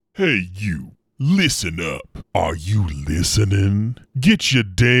Hey you, listen up. Are you listening? Get your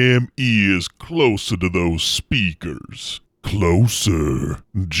damn ears closer to those speakers. Closer.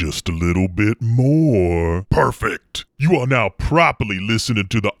 Just a little bit more. Perfect. You are now properly listening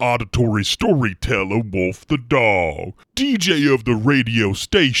to the auditory storyteller Wolf the Dog, DJ of the radio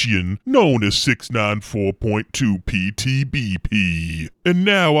station known as 694.2 PTBP. And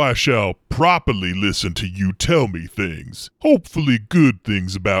now I shall properly listen to you tell me things. Hopefully good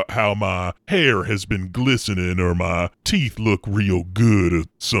things about how my hair has been glistening or my teeth look real good or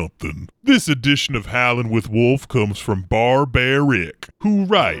something. This edition of Howlin' with Wolf comes from Barbaric, who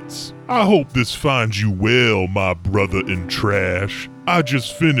writes, I hope this finds you well, my brother in trash. I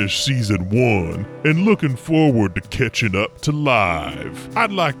just finished season 1 and looking forward to catching up to live.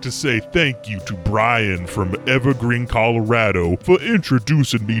 I'd like to say thank you to Brian from Evergreen, Colorado for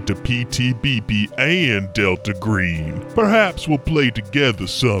introducing me to PTBP and Delta Green. Perhaps we'll play together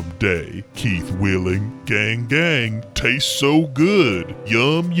someday. Keith Willing, gang gang, tastes so good.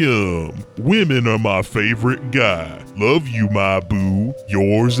 Yum yum. Women are my favorite guy. Love you, my boo.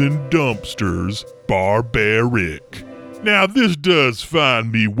 Yours in dumpsters, Barbaric. Now this does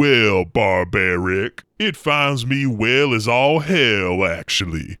find me well, Barbaric. It finds me well as all hell,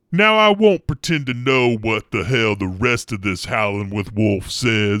 actually. Now I won't pretend to know what the hell the rest of this Howlin' with Wolf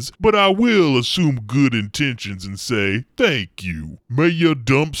says, but I will assume good intentions and say, thank you. May your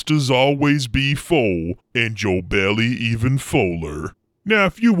dumpsters always be full, and your belly even fuller. Now,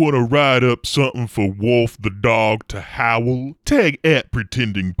 if you want to write up something for Wolf the Dog to howl, tag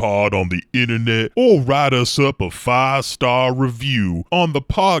 @PretendingPod on the internet or write us up a 5-star review on the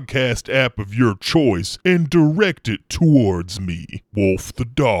podcast app of your choice and direct it towards me, Wolf the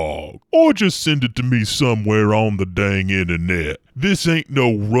Dog. Or just send it to me somewhere on the dang internet. This ain't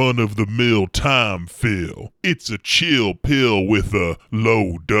no run-of-the-mill time fill. It's a chill pill with a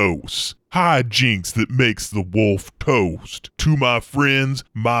low dose. Hijinks that makes the wolf toast. To my friends,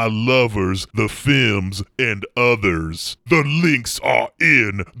 my lovers, the femmes, and others. The links are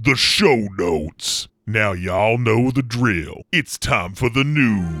in the show notes. Now y'all know the drill. It's time for the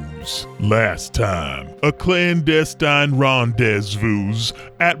news. Last time, a clandestine rendezvous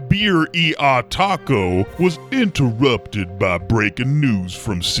at Beer E.R. Taco was interrupted by breaking news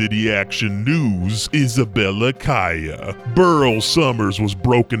from City Action News' Isabella Kaya. Burl Summers was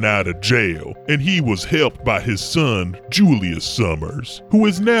broken out of jail, and he was helped by his son, Julius Summers, who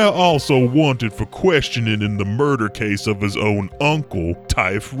is now also wanted for questioning in the murder case of his own uncle,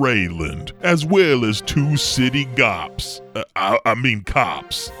 Tyfe Rayland, as well as 2 city cops,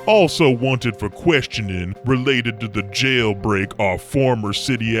 also wanted for questioning related to the jailbreak are former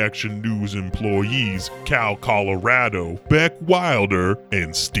City Action News employees Cal Colorado, Beck Wilder,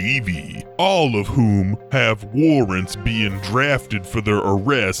 and Stevie, all of whom have warrants being drafted for their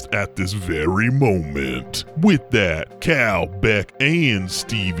arrest at this very moment. With that, Cal, Beck, and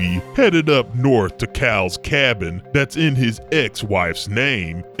Stevie headed up north to Cal's cabin that's in his ex-wife's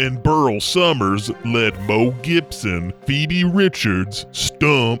name, and Burl Summers led Mo Gibson, Phoebe Richards,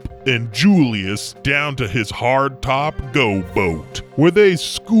 Stump, and Julius down to his hardtop go boat, where they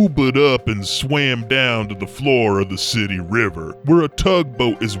scubaed up and swam down to the floor of the city river, where a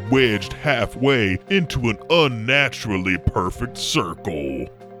tugboat is wedged halfway into an unnaturally perfect circle.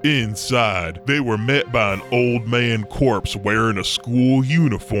 Inside, they were met by an old man corpse wearing a school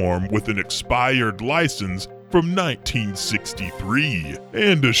uniform with an expired license from 1963,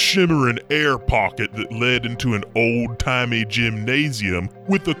 and a shimmering air pocket that led into an old-timey gymnasium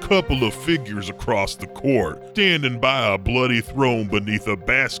with a couple of figures across the court, standing by a bloody throne beneath a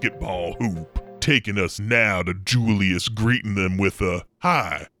basketball hoop. Taking us now to Julius greeting them with a,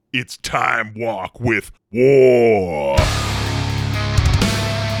 "Hi, it's Time Walk with War."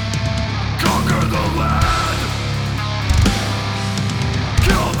 Conquer the land!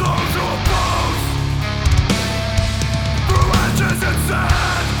 Kill those who oppose! Through ashes and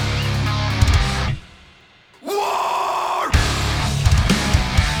sand! War!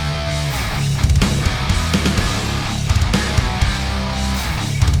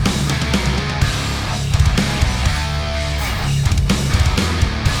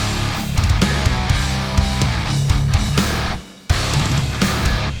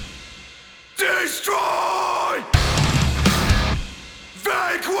 Destroy!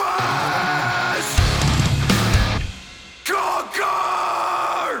 Vanquish!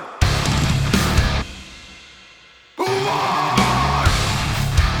 Conquer! War!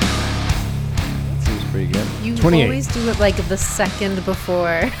 Seems pretty good. You 28. always do it like the second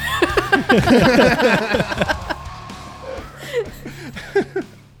before.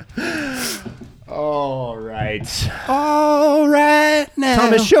 All right. All right now.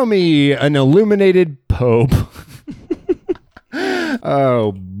 Thomas, show me an illuminated Pope.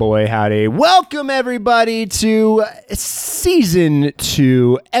 Oh, boy, howdy. Welcome, everybody, to Season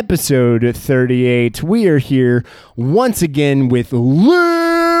 2, Episode 38. We are here once again with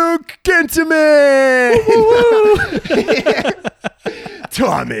Luke Gentleman.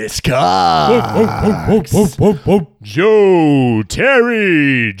 Thomas Cox. Joe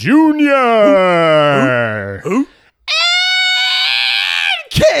Terry Jr. And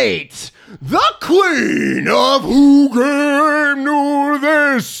Kate, the queen of Who Game Knew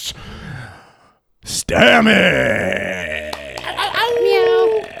This, Stamas.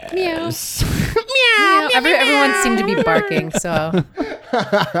 Meow. Meow. Meow. Everyone seemed to be barking, so.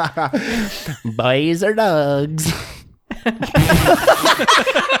 Boys or dogs?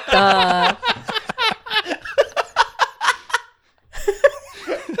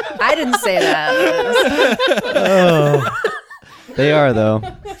 I didn't say that. They are, though.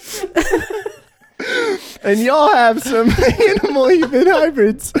 And y'all have some animal human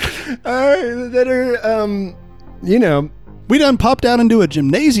hybrids that are, We done popped out into a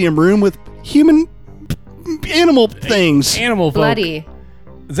gymnasium room with human animal things. Animal folk. Bloody.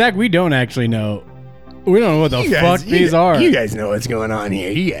 Zach, we don't actually know. We don't know what the fuck these are. You guys know what's going on here.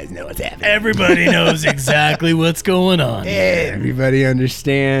 You guys know what's happening. Everybody knows exactly what's going on. Everybody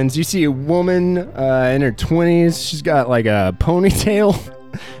understands. You see a woman in her 20s. She's got like a ponytail.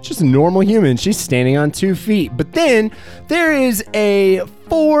 Just a normal human. She's standing on 2 feet. But then there is a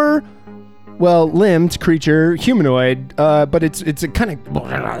limbed creature, humanoid, but it's a kind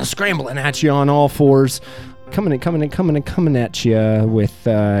of scrambling at you on all fours. Coming at you with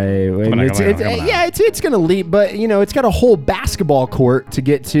it's gonna leap, but it's got a whole basketball court to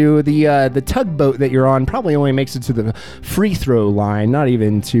get to. The tugboat that you're on probably only makes it to the free throw line, not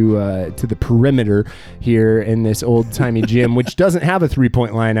even to the perimeter here in this old timey gym, which doesn't have a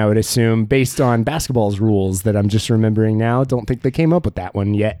 3-point line, I would assume, based on basketball's rules that I'm just remembering now. Don't think they came up with that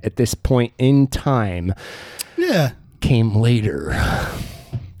one yet at this point in time. Yeah. Came later.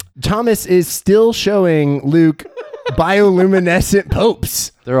 Thomas is still showing Luke bioluminescent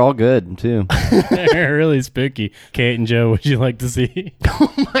popes. They're all good, too. They're really spooky. Kate and Joe, would you like to see?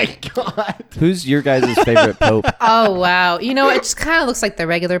 Oh my God. Who's your guys' favorite pope? Oh, wow. It just kind of looks like the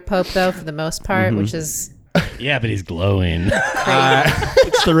regular Pope, though, for the most part, which is... Yeah, but he's glowing.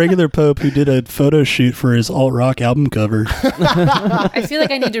 It's the regular Pope who did a photo shoot for his alt-rock album cover. I feel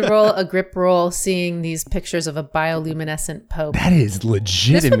like I need to roll a grip roll seeing these pictures of a bioluminescent Pope. That is This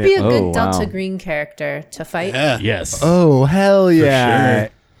legitimate. would be a good Oh, Delta wow. Green character to fight. Yeah. Yes. Oh, hell yeah.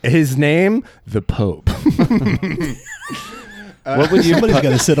 His name, the Pope. What would you Somebody's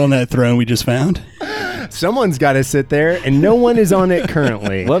got to sit on that throne we just found. Someone's got to sit there, and no one is on it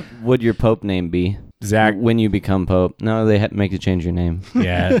currently. What would your pope name be? Zach? When you become pope? No, they make you change your name.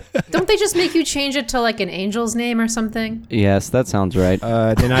 Yeah. Don't they just make you change it to like an angel's name or something? Yes, that sounds right.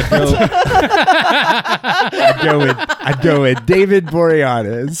 Then I'd go with David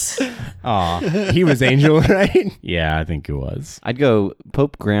Boreanaz. Aw. He was angel, right? Yeah, I think it was. I'd go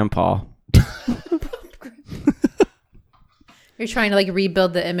Pope Grandpa. You're trying to like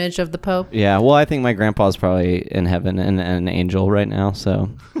rebuild the image of the Pope. Yeah, well, I think my grandpa's probably in heaven and an angel right now, so...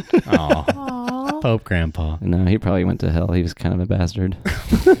 Aw. Pope Grandpa. No, he probably went to hell. He was kind of a bastard.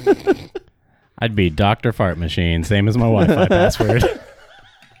 I'd be Dr. Fart Machine, same as my Wi-Fi password.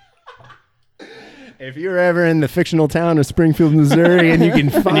 If you're ever in the fictional town of Springfield, Missouri, and you can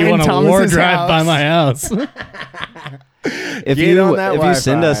find You want a war Thomas's drive house, by my house. If Get you on that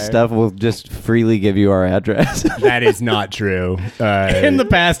send us Wi-Fi. stuff, we'll just freely give you our address. That is not true. In the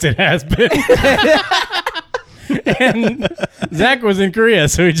past, it has been. And Zach was in Korea,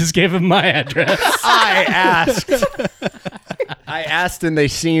 so he just gave him my address. I asked, and they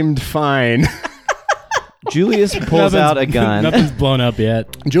seemed fine. Julius pulls out a gun. Nothing's blown up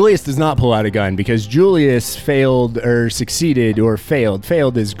yet. Julius does not pull out a gun because Julius failed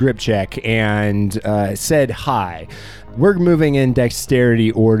his grip check and said hi. We're moving in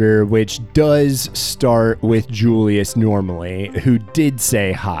dexterity order, which does start with Julius normally, who did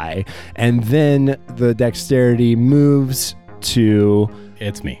say hi. And then the dexterity moves to...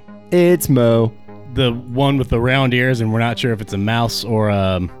 It's me. It's Mo. The one with the round ears, and we're not sure if it's a mouse or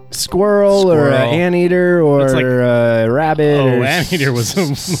a... Squirrel or an anteater or It's like- a rabbit. Oh, or anteater was a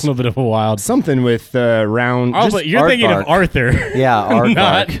little bit of a wild... something with round... Oh, just- but you're thinking of Arthur. Yeah, Ark.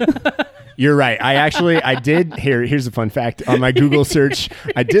 Not- You're right. I did. Here's a fun fact. On my Google search,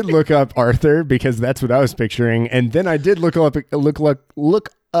 I did look up Arthur because that's what I was picturing. And then I did look up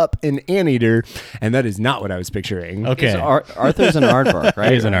an anteater, and that is not what I was picturing. Okay. Arthur's an aardvark,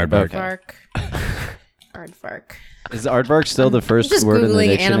 right? He is an aardvark. Bark. Aardvark. Is aardvark still the first Just word in the Googling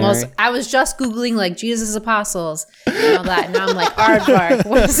dictionary? animals. I was just Googling like Jesus' apostles and all that. Now I'm like, aardvark.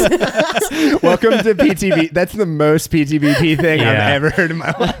 What is it? Welcome to PTV. That's the most PTVP thing Yeah. I've ever heard in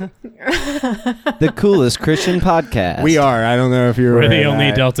my life. The coolest Christian podcast. We are. I don't know if you're We're aware the of only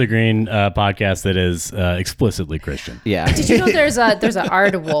that. Delta Green podcast that is explicitly Christian. Yeah. Did you know there's a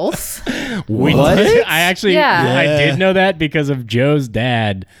Aardwolf? We What? did- I actually, Yeah. I did know that because of Joe's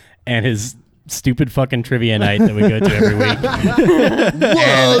dad and his stupid fucking trivia night that we go to every week.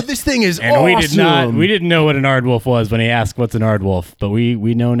 Whoa, this thing is And awesome. we didn't know what an aardwolf was when he asked what's an aardwolf, but we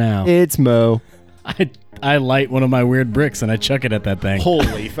know now. It's Mo. I light one of my weird bricks and I chuck it at that thing.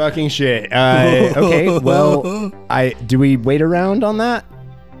 Holy fucking shit. Okay, well, do we wait around on that?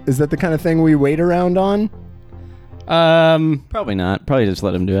 Is that the kind of thing we wait around on? Probably not. Probably just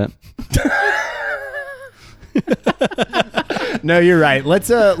let him do it. No, you're right. Let's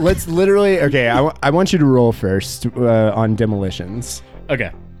literally. Okay, I want you to roll first on demolitions,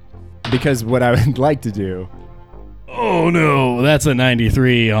 Okay. because what I would like to do. Oh no, that's a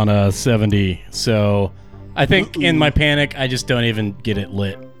 93 on a 70. So I think in my panic, I just don't even get it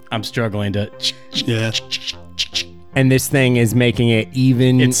lit. I'm struggling to. Yeah. And this thing is making it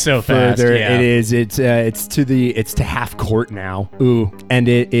even It's so fast, further. yeah. It is. It's to half court now. Ooh, and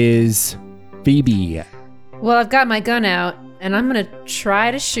it is Phoebe. Well, I've got my gun out, and I'm going to try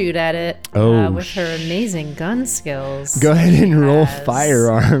to shoot at it with her amazing gun skills. Go ahead and roll Yes.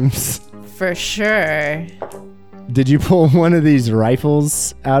 firearms. For sure. Did you pull one of these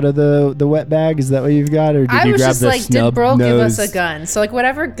rifles out of the wet bag? Is that what you've got, or did I you was grab just the like, snub did bro give us nose? a gun? So, like,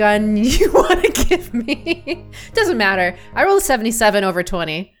 whatever gun you want to give me. Doesn't matter. I rolled 77 over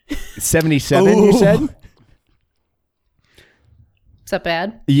 20. 77, you said? Is that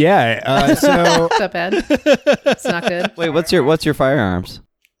bad? Yeah. So Is that bad? It's not good. Wait, what's your firearms?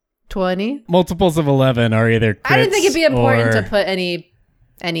 20. Multiples of 11 are either crits I didn't think it'd be important or- to put any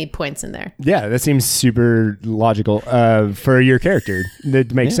points in there. yeah, that seems super logical for your character.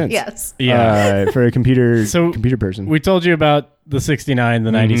 That makes sense. Yes. Yeah. For a computer So, person. We told you about the 69,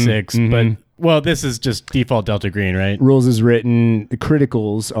 the 96, but well, this is just default Delta Green, right? Rules is written. The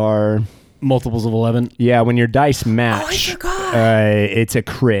criticals are Multiples of 11. when your dice match. forgot. It's a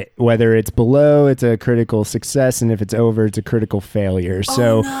crit. Whether it's below, it's a critical success, and if it's over, it's a critical failure.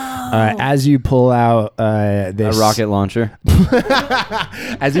 So, as you pull out this A rocket launcher.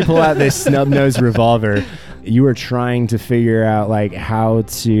 as you pull out this snub-nosed revolver, you are trying to figure out like how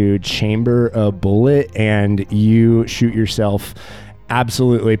to chamber a bullet, and you shoot yourself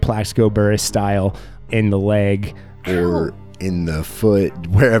absolutely Plaxico Burress style in the leg. or in the foot,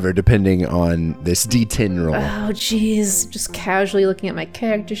 wherever, depending on this D10 roll. Oh, jeez. Just casually looking at my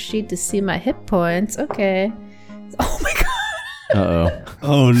character sheet to see my hit points. Okay. Oh, my God. Uh-oh.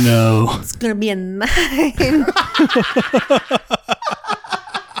 Oh no. It's going to be a 9.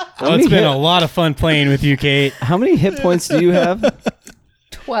 Well, it's been a lot of fun playing with you, Kate. How many hit points do you have?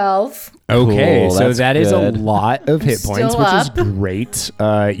 12. Okay, Cool, so that's that is a good. lot of hit points, Still which up. is great.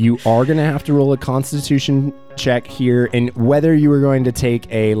 You are going to have to roll a Constitution check here, and whether you are going to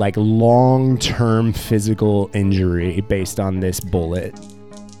take a like long-term physical injury based on this bullet.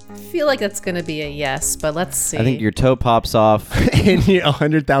 I feel like that's going to be a yes, but let's see. I think your toe pops off. And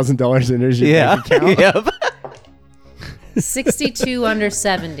 $100,000 enters your Yeah. bank account. Yep. 62 under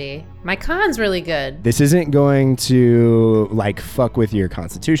 70. My con's really good. This isn't going to like fuck with your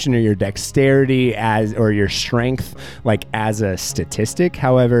constitution or your dexterity or your strength like as a statistic.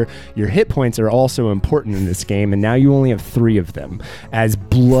 However, your hit points are also important in this game, and now you only have 3 of them. As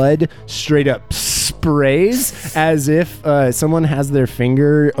blood straight up sprays as if someone has their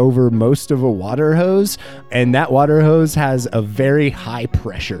finger over most of a water hose, and that water hose has a very high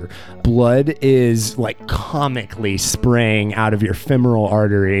pressure. Blood is like comically spraying out of your femoral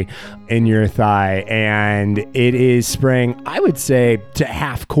artery in your thigh, and it is spraying, I would say, to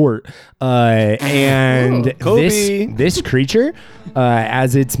half court. And this creature,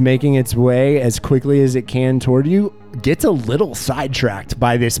 as it's making its way as quickly as it can toward you, gets a little sidetracked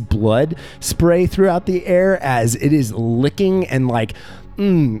by this blood spray throughout the air as it is licking and like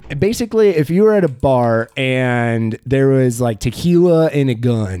basically, if you were at a bar and there was like tequila in a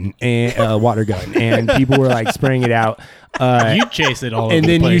gun and a water gun, and people were like spraying it out, You chase it all over and the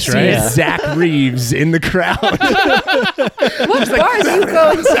then place, you see right? Zach Reeves in the crowd. What bars are you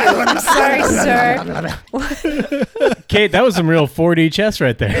going to? I'm sorry, sir. Kate, that was some real 4D chess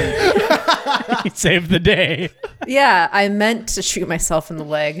right there. You saved the day. Yeah, I meant to shoot myself in the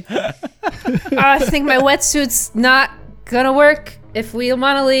leg. I think my wetsuit's not gonna work if we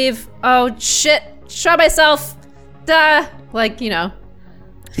want to leave. Oh, shit. Shot myself. Duh. Like, you know.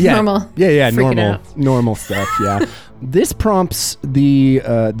 Yeah, Normal. Yeah, Freaking out. normal stuff. Yeah. This prompts the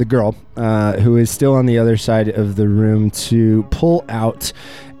girl who is still on the other side of the room to pull out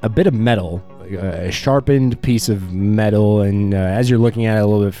a bit of metal, a sharpened piece of metal, and as you're looking at it a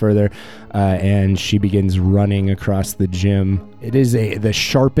little bit further, and she begins running across the gym. It is the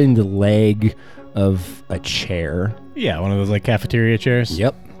sharpened leg of a chair. Yeah, one of those like cafeteria chairs.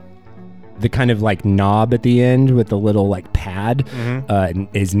 Yep. The kind of like knob at the end with the little like pad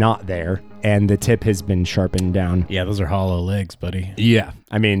is not there, and the tip has been sharpened down. Yeah, those are hollow legs, buddy. Yeah,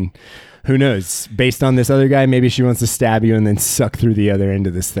 I mean, who knows? Based on this other guy, maybe she wants to stab you and then suck through the other end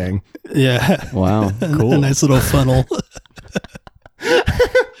of this thing. Yeah. Wow. Cool. A nice little funnel.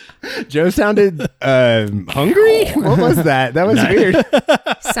 Joe sounded hungry. What was that? That was weird.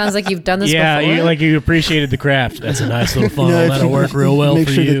 Sounds like you've done this Yeah, before. you appreciated the craft. That's a nice little funnel. if That'll you work real well make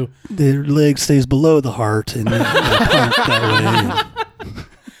for sure you. The leg stays below the heart and then pump that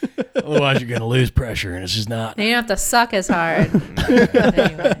way. Otherwise, you're going to lose pressure, and it's just not. And you don't have to suck as hard.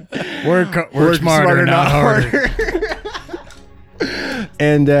 Anyway. Work smarter, not harder.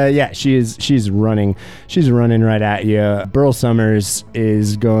 And she's running. She's running right at you. Burl Summers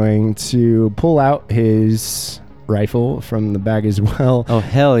is going to pull out his rifle from the bag as well. Oh,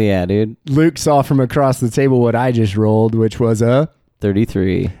 hell yeah, dude. Luke saw from across the table what I just rolled, which was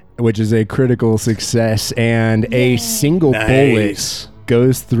 33. which is a critical success, and a single Nice. bullet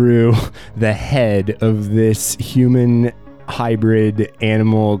goes through the head of this human hybrid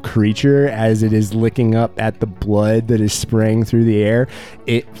animal creature as it is licking up at the blood that is spraying through the air.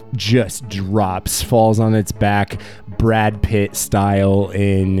 It just drops, falls on its back, Brad Pitt style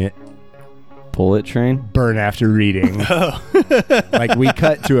in Bullet Train? Burn After Reading. Like, we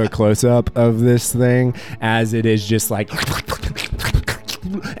cut to a close-up of this thing as it is just like,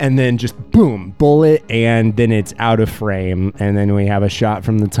 and then just boom, bullet, and then it's out of frame, and then we have a shot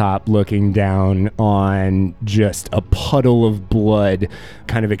from the top looking down on just a puddle of blood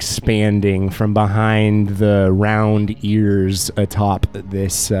kind of expanding from behind the round ears atop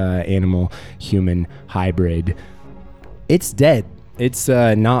this animal human hybrid. It's dead. It's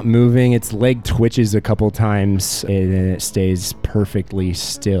not moving. Its leg twitches a couple times, and then it stays perfectly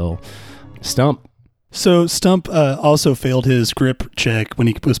still. Stump. So Stump also failed his grip check when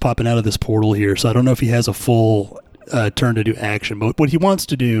he was popping out of this portal here, so I don't know if he has a full turn to do action. But what he wants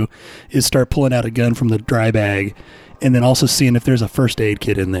to do is start pulling out a gun from the dry bag and then also seeing if there's a first aid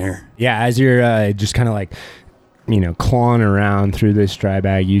kit in there. Yeah, as you're just kind of like, clawing around through this dry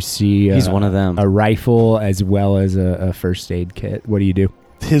bag, you see He's one of them. a rifle as well as a first aid kit. What do you do?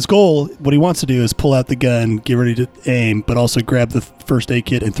 His goal, what he wants to do is pull out the gun, get ready to aim, but also grab the first aid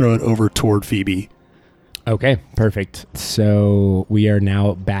kit and throw it over toward Phoebe. Okay, perfect. So we are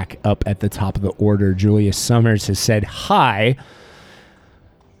now back up at the top of the order. Julius Summers has said hi.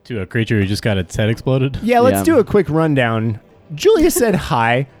 To a creature who just got its head exploded? Yeah, let's Yeah. do a quick rundown. Julius said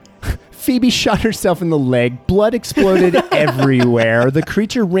hi. Phoebe shot herself in the leg. Blood exploded everywhere. The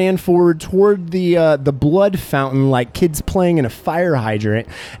creature ran forward toward the blood fountain like kids playing in a fire hydrant,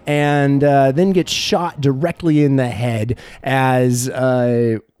 and then gets shot directly in the head as...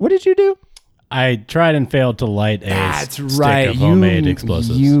 what did you do? I tried and failed to light a That's stick right. of homemade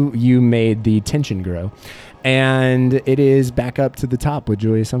explosives. You made the tension grow. And it is back up to the top with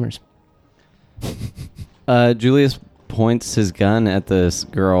Julius Summers. Julius points his gun at this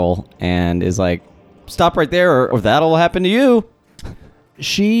girl and is like, stop right there or that'll happen to you.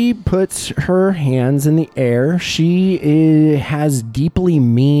 She puts her hands in the air. She has deeply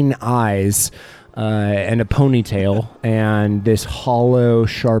mean eyes and a ponytail and this hollow,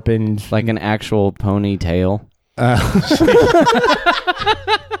 sharpened... Like an actual ponytail.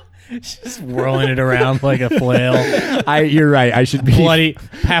 Just whirling it around like a flail. You're right. I should be...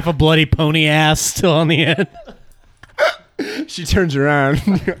 Half a bloody pony ass still on the end. She turns around.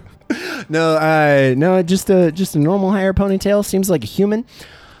 No, just a normal hair ponytail. Seems like a human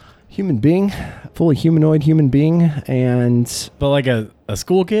being, fully humanoid human being, and But like a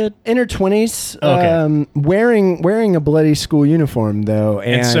school kid? in her 20s. Okay. Wearing a bloody school uniform though,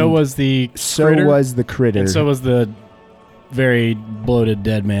 And so was the critter? critter. And so was the very bloated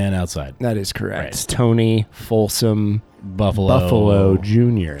dead man outside. That is correct. Right. Tony Folsom Buffalo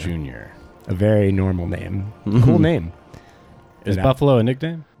Jr. Jr. A very normal name. Cool name. Is Yeah. Buffalo a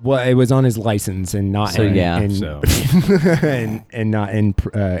nickname? Well, it was on his license and not So, in, yeah. in- So. and not in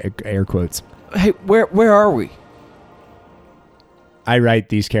air quotes. Hey, where are we? I write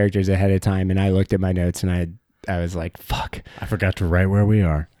these characters ahead of time, and I looked at my notes and I was like, fuck. I forgot to write where we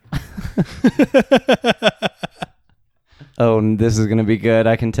are. Oh, this is going to be good.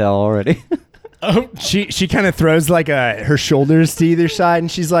 I can tell already. She kind of throws like her shoulders to either side,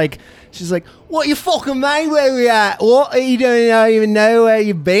 and she's like, what you fucking mean where we at? What, you don't even know where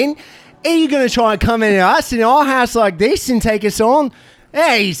you've been? Are you gonna try and come into us in our house like this and take us on?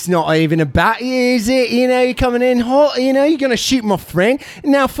 Hey, it's not even about you, is it? You know, you're coming in hot, you know, you're gonna shoot my friend,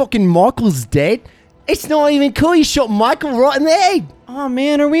 and now fucking Michael's dead. It's not even cool, you shot Michael right in the head. Oh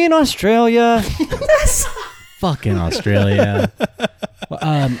man, are we in Australia? Fucking Australia.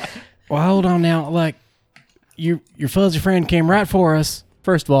 Well, hold on now. Like, your fuzzy friend came right for us.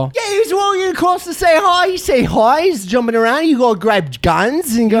 First of all, Yeah, he was walking across to say hi. You say hi, he's jumping around, you gotta grab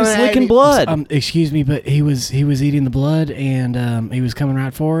guns and go Licking blood. excuse me, but he was eating the blood, and he was coming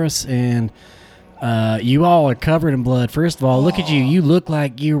right for us, and you all are covered in blood. First of all, look at you. You look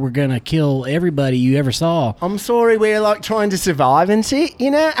like you were gonna kill everybody you ever saw. I'm sorry, we're like trying to survive and shit, you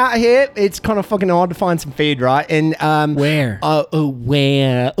know, out here. It's kind of fucking hard to find some food, right? And Where?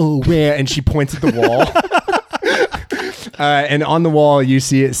 where? And she points at the wall. And on the wall, you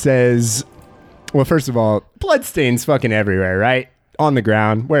see it says, well, first of all, bloodstains fucking everywhere, right? On the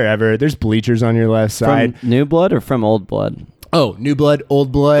ground, wherever. There's bleachers on your left side. From new blood or from old blood? Oh, new blood,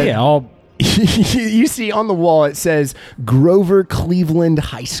 old blood. Yeah, all. You see on the wall, it says Grover Cleveland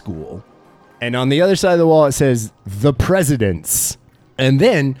High School. And on the other side of the wall, it says The Presidents. And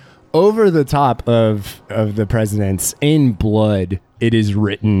then over the top of the Presidents, in blood, it is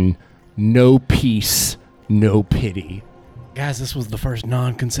written, no peace, no pity. Guys, this was the first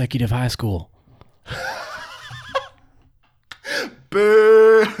non-consecutive high school.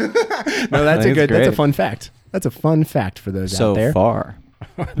 Boo. No, that's a think it's that's a great. fun fact. That's a fun fact for those out there. So far.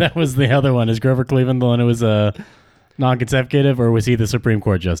 That was the other one. Is Grover Cleveland the one who was non-consecutive, or was he the Supreme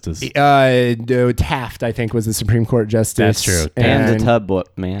Court justice? No, Taft, I think, was the Supreme Court justice. That's true. And the tub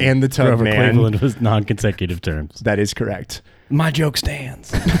man. And the tub Grover man. Cleveland was non-consecutive terms. That is correct. My joke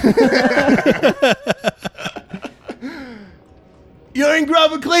stands. You're in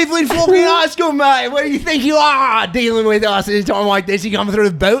Grover Cleveland fucking high school, mate. What do you think you are dealing with us at a time like this? You coming through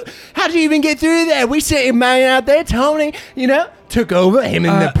the boat? How'd you even get through there? We sitting man out there, Tony, you know, took over. Him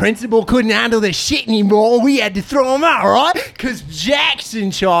and the principal couldn't handle the shit anymore. We had to throw him out, right? Because Jack's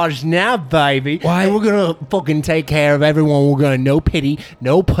in charge now, baby. Why? And we're going to fucking take care of everyone. We're going to no pity,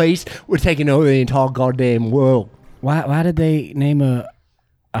 no peace. We're taking over the entire goddamn world. Why did they name a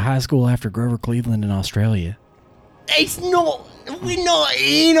high school after Grover Cleveland in Australia? It's not. We're not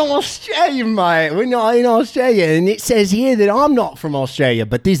in Australia, mate. We're not in Australia. And it says here that I'm not from Australia,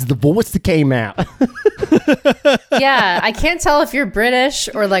 but this is the voice that came out. Yeah, I can't tell if you're British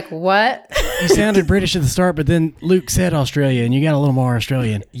or like what. You sounded British at the start, but then Luke said Australia, and you got a little more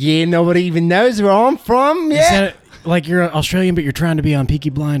Australian. Yeah, nobody even knows where I'm from. You Yeah. sounded like you're Australian, but you're trying to be on Peaky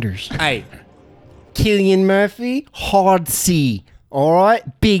Blinders. Hey, Killian Murphy, hard C. All right,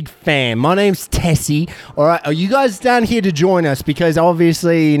 big fan. My name's Tessie. All right, are you guys down here to join us? Because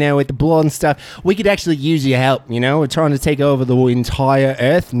obviously, you know, with the blood and stuff, we could actually use your help. You know, we're trying to take over the entire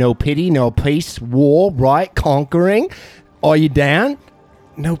earth. No pity, no peace, war, right? Conquering. Are you down?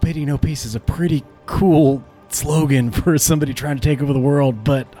 No pity, no peace is a pretty cool slogan for somebody trying to take over the world,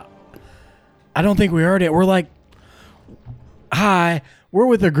 but I don't think we are it. We're like, hi, we're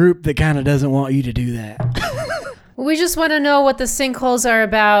with a group that kind of doesn't want you to do that. We just want to know what the sinkholes are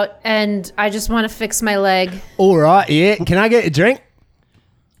about, and I just want to fix my leg. All right, yeah. Can I get a drink?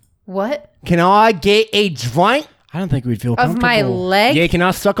 What? Can I get a drink? I don't think we'd feel Of comfortable. my leg? Yeah, can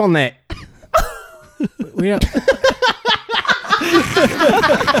I suck on that? We don't,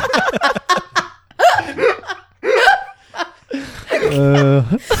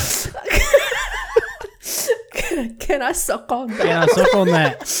 Can I suck on that? yeah, suck on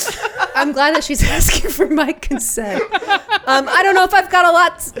that. I'm glad that she's asking for my consent. I don't know if I've got a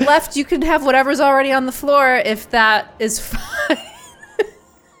lot left. You can have whatever's already on the floor if that is fine.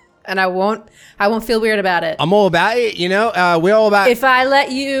 And I won't feel weird about it. I'm all about it, you know? We're all about If I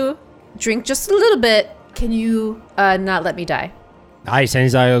let you drink just a little bit, can you not let me die? Aye,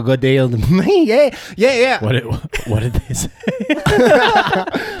 sounds like a good deal to me. Yeah. What did they say?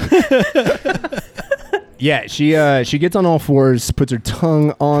 Yeah, she gets on all fours, puts her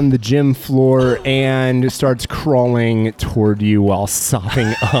tongue on the gym floor, and starts crawling toward you while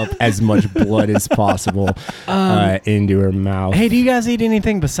sopping up as much blood as possible into her mouth. Hey, do you guys eat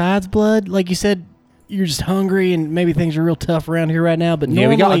anything besides blood? Like you said, you're just hungry and maybe things are real tough around here right now, but Yeah,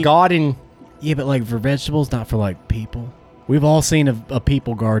 we got a normally- garden. Yeah, but like for vegetables, not for like people. We've all seen a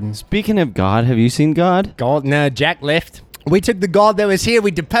people garden. Speaking of God, have you seen God? God, no, Jack left. We took the god that was here, we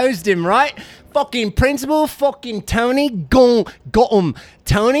deposed him, right? Fucking principal, fucking Tony, got him.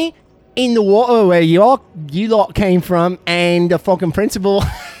 Tony, in the water where you lot came from, and the fucking principal,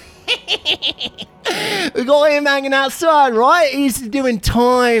 We got him hanging outside, right? He's doing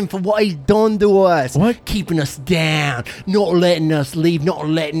time for what he's done to us. What? Keeping us down, not letting us leave, not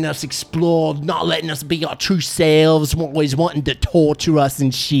letting us explore, not letting us be our true selves, always wanting to torture us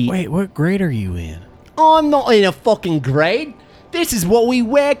and shit. Wait, what grade are you in? I'm not in a fucking grade. This is what we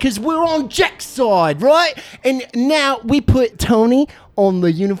wear because we're on Jack's side, right? And now we put Tony on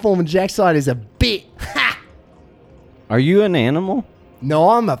the uniform on Jack's side as a bit. Ha! Are you an animal?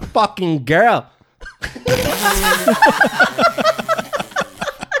 No, I'm a fucking girl.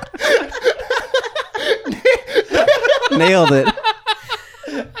 Nailed it.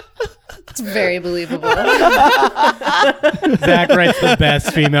 It's very believable. Zach writes the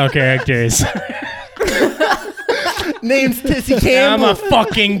best female characters. Name's Tissy I'm Campbell. a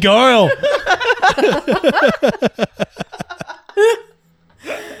fucking girl.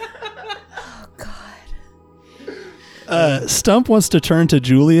 Stump wants to turn to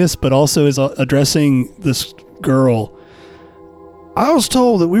Julius, but also is addressing this girl. I was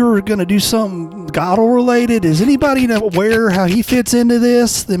told that we were going to do something Goddle related. Is anybody aware how he fits into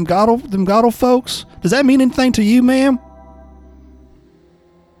this? Them Goddle folks? Does that mean anything to you, ma'am?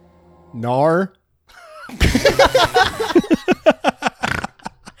 Nar.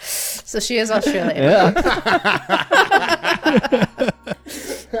 So she is Australian. Yeah.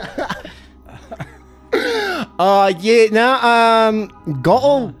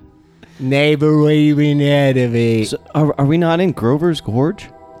 Gottle. Never even heard of it. So are we not in Grover's Gorge?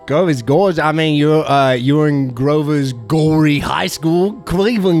 Grover's Gorge. I mean, you're in Grover's Gory High School,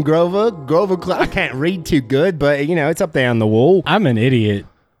 Cleveland Grover. I can't read too good, but you know it's up there on the wall. I'm an idiot.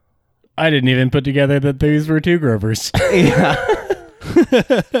 I didn't even put together that these were two Grovers.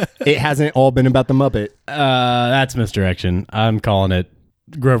 It hasn't all been about the Muppet. That's misdirection. I'm calling it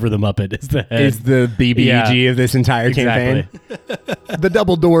Grover the Muppet is the head. Is the BBEG of this entire campaign. The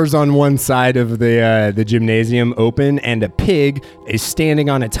double doors on one side of the gymnasium open, and a pig is standing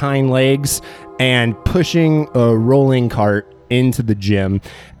on its hind legs and pushing a rolling cart into the gym,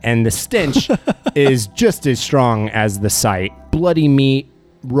 and the stench is just as strong as the sight. Bloody meat,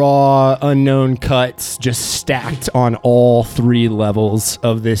 raw, unknown cuts just stacked on all three levels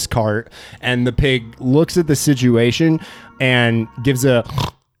of this cart, and the pig looks at the situation and gives a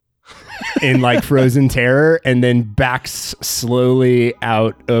in like frozen terror and then backs slowly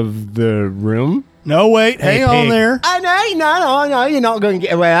out of the room. No, wait. Hang on pig. there. I know, no, you're not going to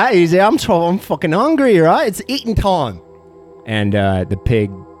get away that easy. I'm fucking hungry, right? It's eating time. And the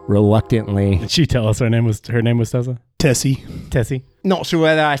pig reluctantly, Did she tell us her name was Tessa? Tessie. Tessie? not sure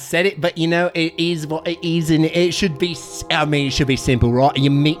whether I said it, but you know, it is what it is, and it should be, I mean, it should be simple, right?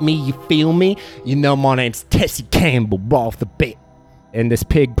 You meet me, you feel me, you know my name's Tessie Campbell, right off the bat. And this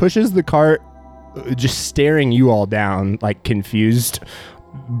pig pushes the cart, just staring you all down, like confused,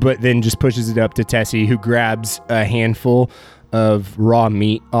 but then just pushes it up to Tessie, who grabs a handful of raw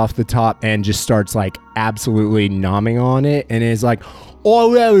meat off the top and just starts like absolutely nomming on it, and is like, I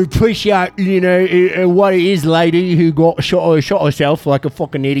really appreciate, you know, what it is, lady who got shot herself like a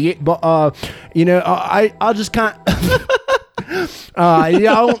fucking idiot, but you know, I just can't. You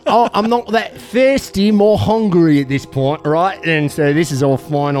know, I'm not that thirsty, more hungry at this point, right? And so this is all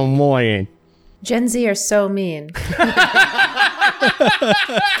fine on my end. Gen Z are so mean.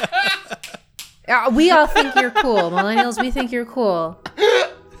 We all think you're cool. Millennials, we think you're cool.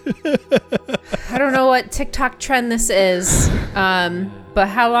 I don't know what TikTok trend this is, but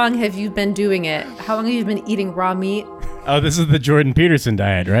how long have you been doing it? How long have you been eating raw meat? Oh, this is the Jordan Peterson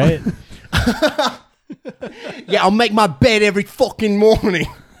diet, right? Yeah, I'll make my bed every fucking morning.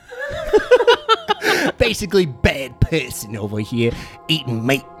 Basically, bad person over here eating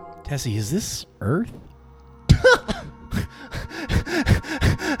meat. Tessie, is this Earth?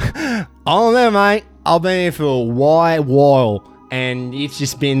 I don't know, mate. I've been here for a while, and it's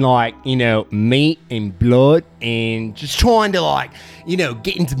just been like, you know, meat and blood, and just trying to, like, you know,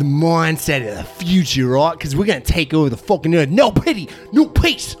 get into the mindset of the future, right? Because we're going to take over the fucking earth. No pity, no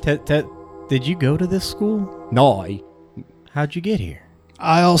peace. Did you go to this school? No. How'd you get here?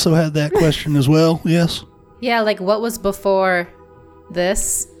 I also had that question as well, yes. Yeah, like what was before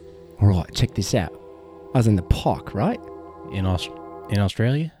this? All right, check this out. I was in the park, right? In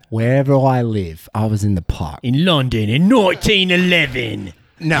Australia? Wherever I live, I was in the park. In London in 1911.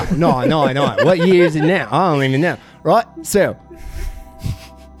 No. What year is it now? I don't even know. Right? So,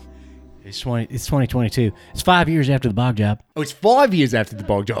 It's 2022. It's 5 years after the bog job. oh, it's 5 years after the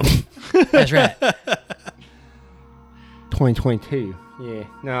bog job. That's right. 2022. Yeah.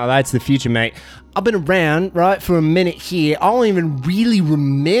 No, that's the future, mate. I've been around, right, for a minute here. I don't even really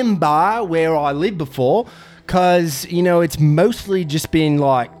remember where I lived before, because, you know, it's mostly just been,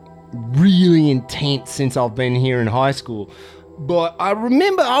 like, really intense since I've been here in high school. But I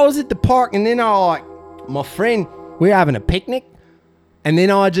remember I was at the park and then my friend, we were having a picnic. And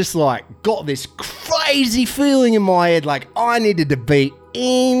then I just got this crazy feeling in my head like I needed to be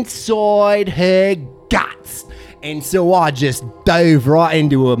inside her guts. And so I just dove right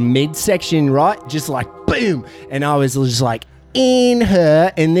into a midsection, right? Just boom. And I was just in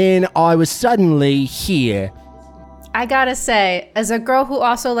her. And then I was suddenly here. I gotta say, as a girl who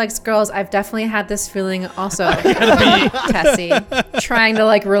also likes girls, I've definitely had this feeling also. Tessie, trying to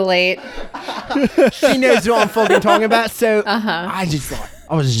relate. She knows what I'm fucking talking about. So I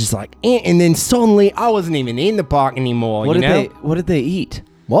was just and then suddenly I wasn't even in the park anymore. What What did they eat?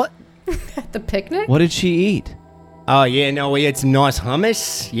 What? At the picnic? What did she eat? Oh yeah, no, we had some nice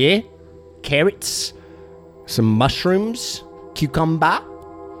hummus. Yeah, carrots, some mushrooms, cucumber.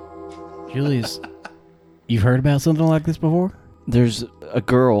 Julius, you've heard about something like this before? There's a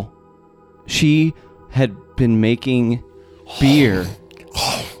girl. She had been making beer.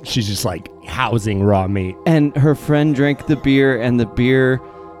 She's just housing raw meat. And her friend drank the beer, and the beer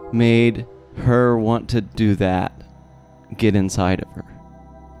made her want to do that. Get inside of her.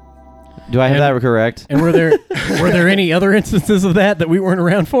 Do I have that correct? And were there any other instances of that we weren't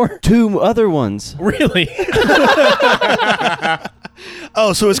around for? 2 other ones. Really?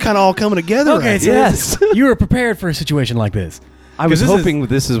 Oh, so it's kind of all coming together. Okay, right? so Yes. you were prepared for a situation like this. I was 'Cause this hoping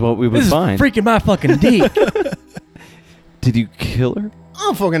this is what we would This is find. freaking my fucking deep. Did you kill her? I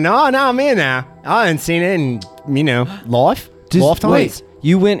don't fucking know. No, I'm here now. I haven't seen it in, lifetimes. Wait,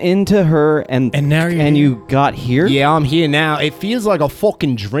 you went into her and now you're here? you got here? Yeah, I'm here now. It feels like a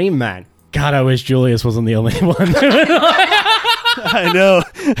fucking dream, man. God, I wish Julius wasn't the only one. I know.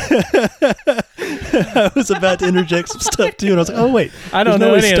 I was about to interject some stuff too, and I was like, "Oh wait, I don't there's no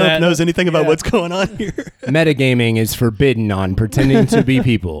know way any of Stump that. knows anything about what's going on here." Metagaming is forbidden on pretending to be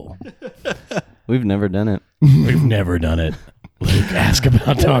people. We've never done it. We've never done it. Luke, ask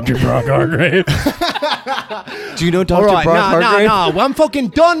about Dr. Brock Hargrave. Do you know Dr. All right, Brock Hargrave? no. I'm fucking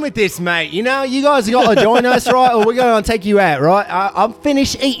done with this, mate. You know, you guys got to join us, right? Or we're going to take you out, right? I'm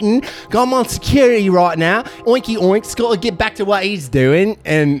finished eating. I'm on security right now. Oinky Oink's got to get back to what he's doing.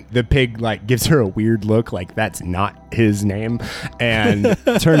 And the pig, gives her a weird look, that's not his name. And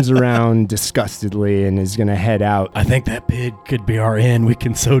turns around disgustedly and is going to head out. I think that pig could be our end. We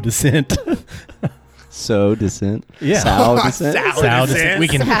can sow dissent. So descent. Yeah. Sow descent. Sow dissent. We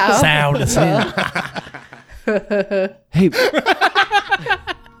can sow dissent. Hey.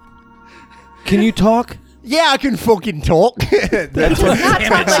 Can you talk? Yeah, I can fucking talk. That's what Not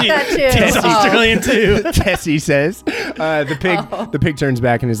talk like that too. Tess Australian too. Tessie says. The pig turns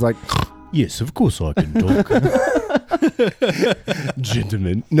back and is like, Yes, of course I can talk.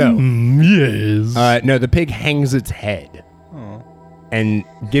 gentlemen. No. Yes. No, the pig hangs its head. And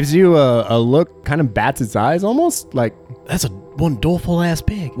gives you a look, kind of bats its eyes almost. That's one doleful ass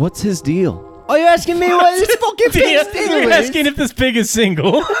pig. What's his deal? Are you asking me what this fucking pig's deal You're is? asking if this pig is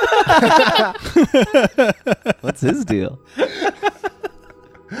single. What's his deal?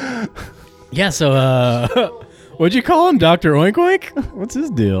 Yeah, so, what'd you call him? Dr. Oink Oink? What's his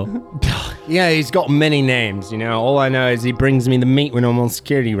deal? Yeah, he's got many names, All I know is he brings me the meat when I'm on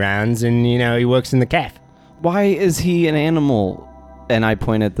security rounds and, he works in the caf. Why is he an animal? And I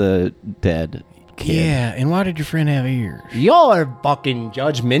point at the dead kid. Yeah, and why did your friend have ears? You're fucking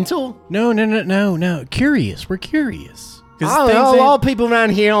judgmental. No. Curious. We're curious. I don't know, a lot of people around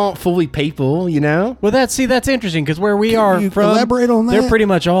here aren't fully people, Well, that's interesting because where we are you from, elaborate on that? they're pretty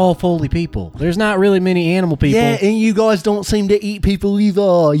much all fully people. There's not really many animal people. Yeah, and you guys don't seem to eat people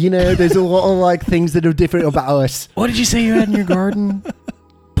either. There's a lot of things that are different about us. What did you say you had in your garden?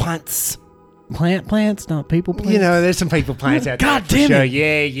 Plants. Plants, not people plants. There's some people plants out there. God for damn sure. it.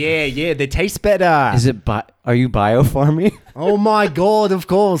 Yeah. They taste better. Is it are you biofarming? Oh my god, of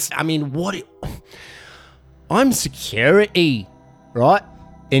course. I mean, I'm security, right?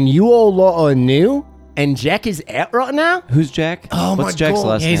 And you all lot are new, and Jack is out right now? Who's Jack? Oh What's my Jack's God.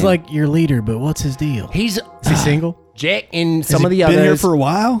 last Yeah, he's name? like your leader, but what's his deal? Is Is he single? Jack and some Has of he the been others. here for a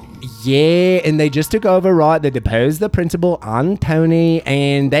while? Yeah, and they just took over, right? They deposed the principal on Tony,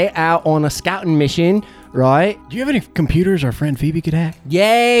 and they're out on a scouting mission, right? Do you have any computers our friend Phoebe could hack?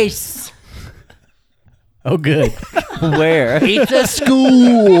 Yes! Oh, good. Where? It's a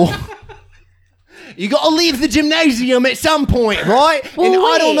school! You gotta leave the gymnasium at some point, right? Well, and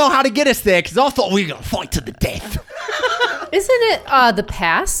I don't wait. know how to get us there, because I thought we were gonna fight to the death. Isn't it the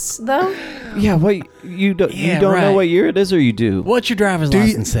past though? Yeah, you don't Yeah, know right. what year it is, or you do? What's your driver's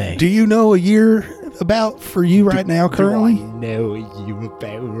license say? Do you know a year about for you right now, currently? No, you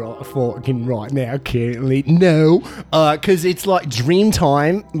about right fucking right now, currently. No, because it's like dream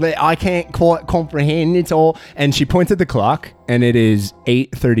time that I can't quite comprehend. It's all, and she points at the clock, and it is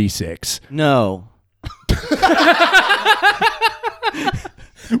 8:36. No.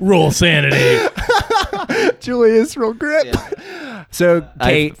 Roll sanity. Julius, roll grip. So,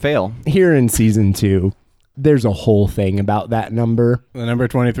 Kate, I fail. here in season 2, there's a whole thing about that number. The number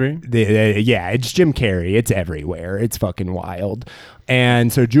 23? Yeah, it's Jim Carrey. It's everywhere. It's fucking wild.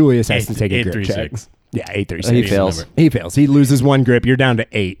 And so Julius has to take a grip check. 836. Yeah, 836. He fails. He fails. He loses 1 grip. You're down to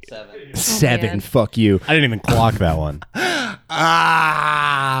 8. 7. man. Fuck you. I didn't even clock that one.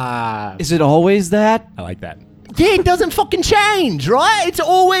 Ah. Is it always that? I like that. Yeah, it doesn't fucking change, right? It's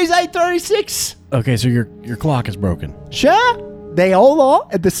always 8:36. Okay, so your clock is broken. Sure. They all are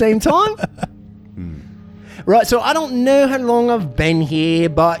at the same time. Right, so I don't know how long I've been here,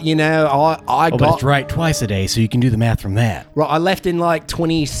 but, you know, I But got... it's right twice a day, so you can do the math from that. Right, I left in like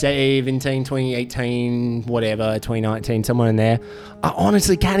 2017, 2018, whatever, 2019, somewhere in there. I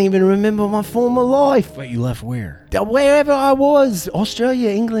honestly can't even remember my former life. But you left where? Wherever I was, Australia,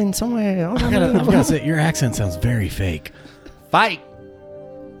 England, somewhere. I don't know. I've got to say, your accent sounds very fake. Fake.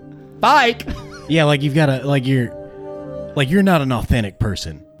 Fake. Yeah, like you've got to, like you're not an authentic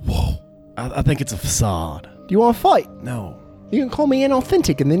person. Whoa. I think it's a facade. Do you want to fight? No. You can call me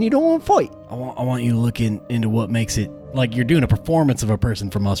inauthentic and then you don't want to fight. I want you to look into what makes it, like you're doing a performance of a person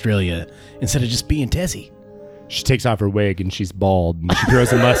from Australia instead of just being Tessie. She takes off her wig and she's bald and she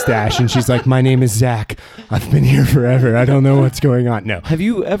grows a mustache and she's like, my name is Zach. I've been here forever. I don't know what's going on. No. Have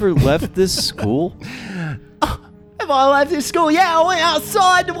you ever left this school? Have I left this school? Yeah, I went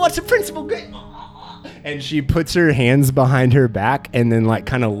outside to watch the principal get... And she puts her hands behind her back and then like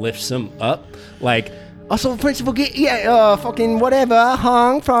kind of lifts them up. Like, I saw the principal get, fucking whatever,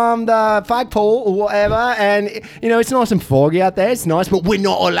 hung from the flagpole or whatever. And, you know, it's nice and foggy out there. It's nice, but we're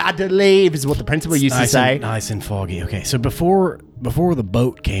not allowed to leave is what the principal used to say. Nice and foggy. Okay, so before the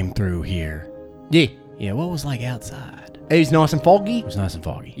boat came through here, Yeah. what was like outside? It was nice and foggy. It was nice and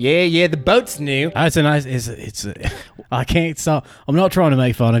foggy. Yeah, the boat's new. It's a nice. I can't stop. I'm not trying to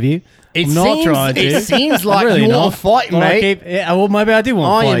make fun of you. It I'm not seems- trying to. it seems like I'm really you not. wanna fight, Well, mate. Well, maybe I do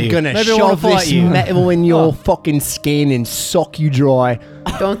want to I fight am you. going to Maybe I wanna shove this fight you. metal in your fucking skin and sock you dry.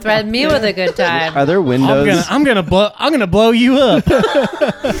 Don't threaten me with a good time. Are there windows? I'm gonna blow you up.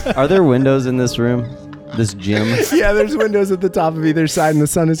 Are there windows in this room? This gym? Yeah, there's windows at the top of either side, and the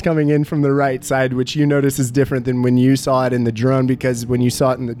sun is coming in from the right side, which you notice is different than when you saw it in the drone, because when you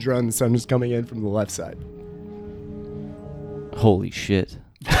saw it in the drone, the sun was coming in from the left side. Holy shit.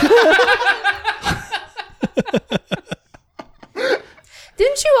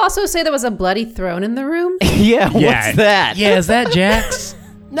 Didn't you also say there was a bloody throne in the room? Yeah, what's that? Yeah, is that Jax?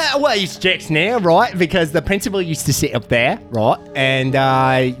 No, well, it's Jack's now, right? Because the principal used to sit up there, right? And,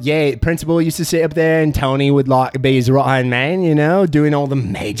 principal used to sit up there, and Tony would, like, be his right-hand man, you know, doing all the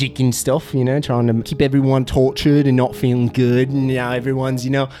magic and stuff, you know, trying to keep everyone tortured and not feeling good, and, you know, everyone's,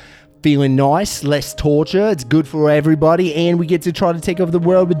 you know, feeling nice, less torture. It's good for everybody, and we get to try to take over the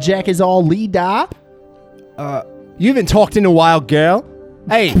world with Jack as our leader. You haven't talked in a while, girl.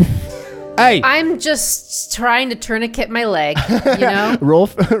 Hey. Hey. I'm just trying to tourniquet my leg, you know? Roll.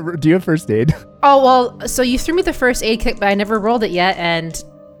 Do you have first aid? Oh, well, so you threw me the first aid kit, but I never rolled it yet, and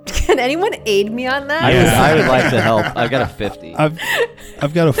can anyone aid me on that? I would like to help. I've got a 50.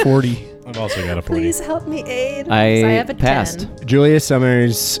 I've got a 40. I've also got a 40. Please help me aid. 'cause I have a passed. 10. Julia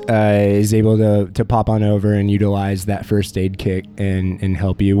Summers is able to pop on over and utilize that first aid kit and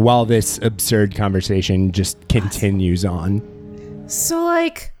help you while this absurd conversation just continues on. So,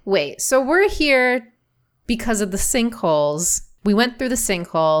 like, wait, so we're here because of the sinkholes. We went through the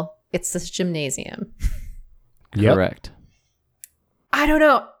sinkhole. It's this gymnasium. Yep. Correct. I don't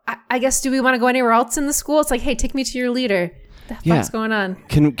know. I guess, do we want to go anywhere else in the school? It's like, hey, take me to your leader. What the fuck's going on?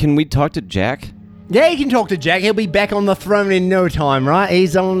 Can we talk to Jack? Yeah, you can talk to Jack. He'll be back on the throne in no time, right?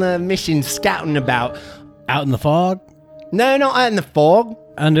 He's on the mission scouting about. Out in the fog? No, not out in the fog.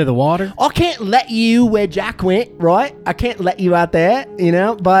 Under the water? I can't let you where Jack went, right? I can't let you out there, you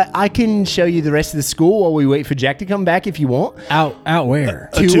know, but I can show you the rest of the school while we wait for Jack to come back if you want. Out where?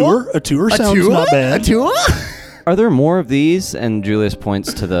 A tour sounds not bad. A tour? Are there more of these? And Julius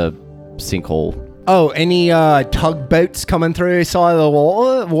points to the sinkhole. Oh, any tugboats coming through the side of the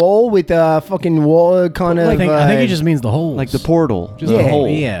wall with fucking water kind of... I think he just means the holes. Like the portal. Just yeah. the hole.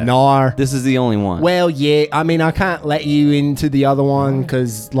 Yeah. No. This is the only one. Well, yeah. I mean, I can't let you into the other one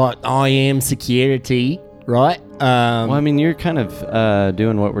because, like, I am security, right? Well, I mean, you're kind of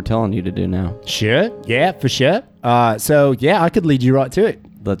doing what we're telling you to do now. Sure. Yeah, for sure. So, yeah, I could lead you right to it.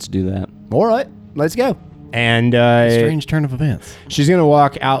 Let's do that. All right. let's go. And Strange turn of events. she's going to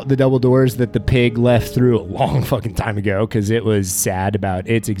walk out the double doors that the pig left through a long fucking time ago because it was sad about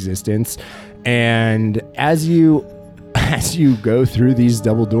its existence. And as you go through these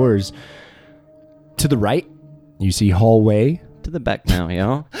double doors, to the right, you see hallway. To the back now,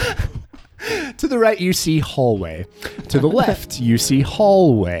 y'all. To the right, you see hallway. To the left, you see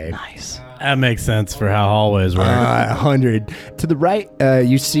hallway. Nice. That makes sense for how hallways work. 100. To the right,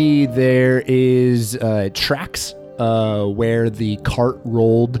 you see there is tracks where the cart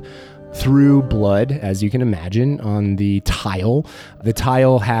rolled through blood, as you can imagine, on the tile. The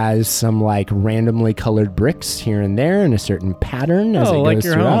tile has some like randomly colored bricks here and there in a certain pattern as it like goes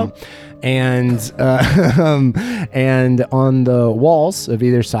your throughout. home. And and on the walls of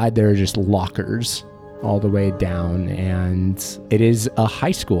either side, there are just lockers all the way down, and it is a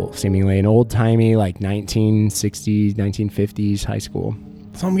high school, seemingly an old-timey like 1960s 1950s high school.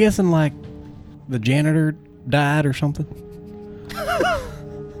 So I'm guessing like the janitor died or something.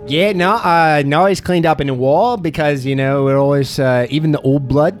 Yeah, no, he's cleaned up in the wall because we're always even the old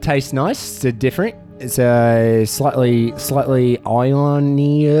blood tastes nice. It's different. It's slightly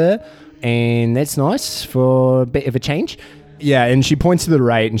ironier, and that's nice for a bit of a change. Yeah, and she points to the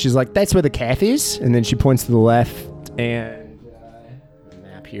right, and she's like, "That's where the calf is." And then she points to the left, and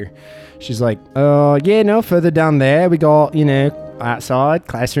map here. She's like, yeah, no, further down there we got outside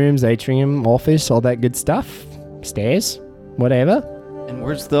classrooms, atrium, office, all that good stuff, stairs, whatever. And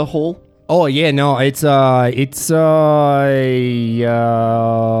where's the hole? Oh yeah, no, it's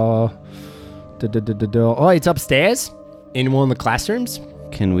upstairs in one of the classrooms.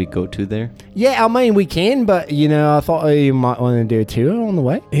 Can we go to there? Yeah, I mean we can, but I thought you might want to do a tour on the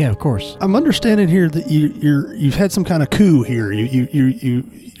way. Yeah, of course. I'm understanding here that you've had some kind of coup here.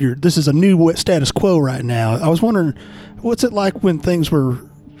 You're this is a new status quo right now. I was wondering, what's it like when things were,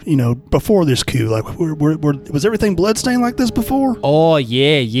 before this coup? Like, was everything bloodstained like this before? Oh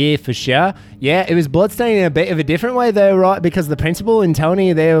yeah, for sure. Yeah, it was bloodstained in a bit of a different way though, right? Because the principal and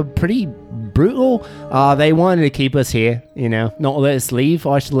Tony, they were pretty brutal. They wanted to keep us here, not let us leave.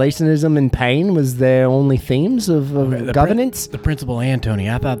 Isolationism and pain was their only themes of governance. The principal and Tony,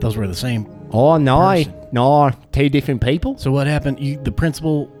 I thought those were the same. Oh no, person. no, two different people. So what happened? The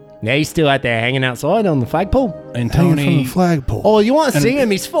principal Yeah, he's still out there hanging outside on the flagpole. and Hanging from Tony. the flagpole. Oh, you want to And- see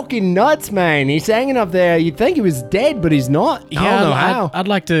him? He's fucking nuts, man. He's hanging up there. You'd think he was dead, but he's not. I don't know how. I'd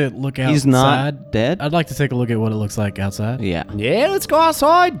like to look outside. He's not dead? I'd like to take a look at what it looks like outside. Yeah. Yeah, let's go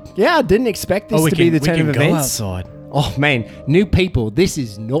outside. Yeah, I didn't expect this to be the turn of go events. outside. Oh man, new people. This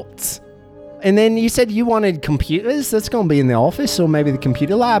is nuts. And then you said you wanted computers. That's going to be in the office or maybe the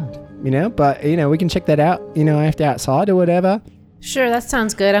computer lab. But we can check that out. After outside or whatever. Sure, that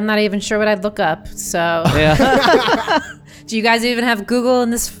sounds good. I'm not even sure what I'd look up. So, Yeah. do you guys even have Google in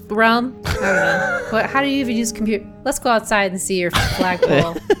this realm? I don't know. How do you even use computer? Let's go outside and see your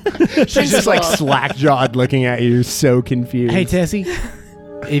flagpole. She's just like Principal. slack-jawed looking at you, so confused. Hey, Tessie,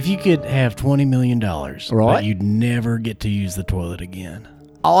 if you could have $20 million, Right. but you'd never get to use the toilet again.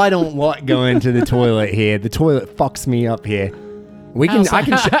 I don't like going to the toilet here. The toilet fucks me up here. I can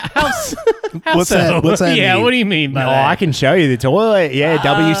What's that? What's that Yeah, mean? what do you mean by No, that? I can show you the toilet. Yeah,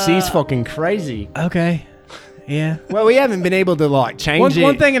 WC's fucking crazy. Okay. Yeah. Well, we haven't been able to change it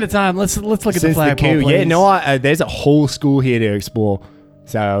One thing at a time. Let's look at the since the flagpole, coup. please. Yeah, no, there's a whole school here to explore.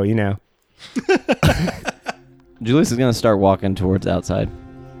 So Julius is going to start walking towards outside.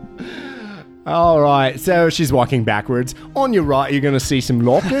 All right, so she's walking backwards. On your right, you're going to see some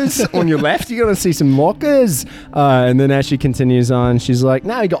lockers. On your left, you're going to see some lockers. And then as she continues on, she's like,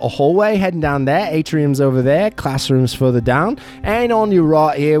 now you got a hallway heading down there, atrium's over there, classrooms further down. And on your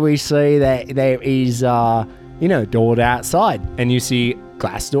right here, we see that there is, door outside. And you see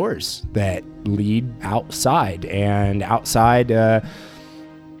glass doors that lead outside. And outside,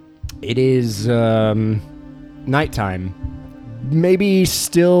 it is nighttime. Maybe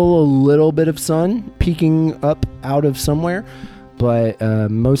still a little bit of sun peeking up out of somewhere, but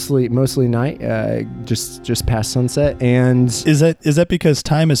mostly night, just past sunset. And Is that because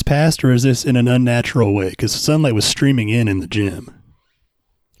time has passed, or is this in an unnatural way? Because sunlight was streaming in the gym.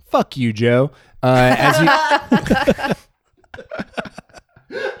 fuck you, Joe. As you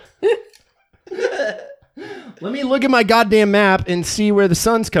let me look at my goddamn map and see where the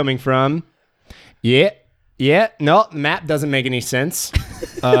sun's coming from. Yeah, no, the map doesn't make any sense.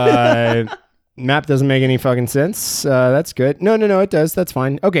 Map doesn't make any fucking sense. That's good. No, it does. That's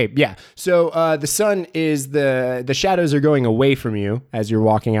fine. Okay, yeah. So the sun is the shadows are going away from you as you're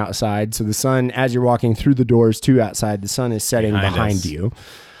walking outside. So the sun, as you're walking through the doors to outside, the sun is setting behind us. you.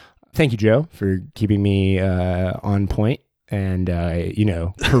 Thank you, Joe, for keeping me on point and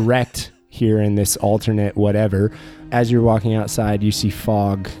correct here in this alternate whatever. As you're walking outside, you see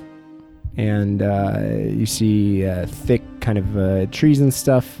fog, and you see thick kind of trees and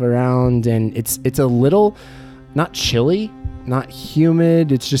stuff around, and it's a little not chilly, not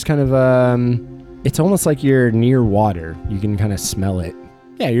humid. It's just kind of it's almost like you're near water. You can kind of smell it.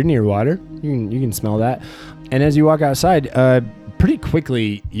 Yeah, you're near water. You can smell that. And as you walk outside, pretty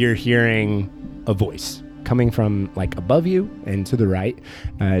quickly you're hearing a voice coming from like above you and to the right.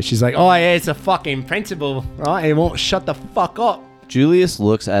 She's like, "Oh, yeah, it's a fucking principal. Oh, it won't shut the fuck up." Julius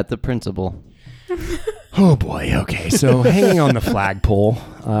looks at the principal. Oh boy. Okay, so hanging on the flagpole,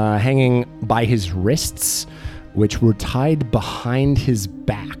 hanging by his wrists, which were tied behind his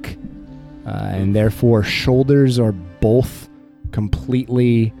back, and therefore shoulders are both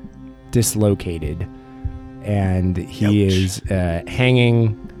completely dislocated, and he is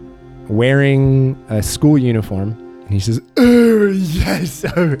hanging wearing a school uniform, and he says, "Oh yes,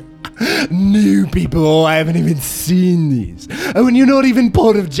 oh, new people, oh, I haven't even seen these. Oh, and you're not even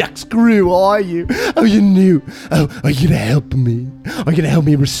part of Jack's crew, are you? Oh, you're new. Oh, are you gonna help me? Are you gonna help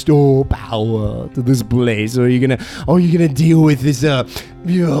me restore power to this place? Or are you gonna deal with this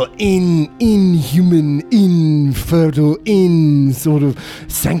inhuman, infertile, sort of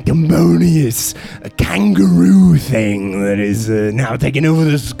sanctimonious kangaroo thing that is now taking over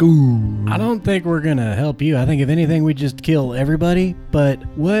the school?" I don't think we're gonna help you. I think if anything, we just kill everybody. But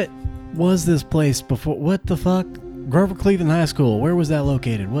what was this place before? What the fuck? Grover Cleveland High School. Where was that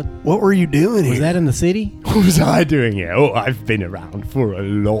located? What were you doing was here? that in the city? What was I doing here? Oh, I've been around for a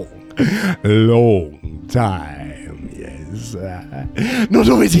long time. Yes. Not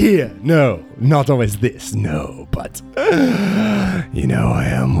always here. No. Not always this. No. But, I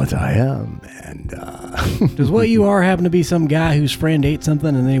am what I am. And, Does what you are happen to be some guy whose friend ate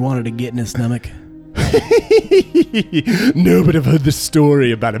something and then he wanted to get in his stomach? No, but I've heard the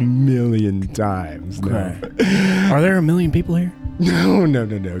story about 1,000,000 times. No. Are there 1,000,000 people here? No.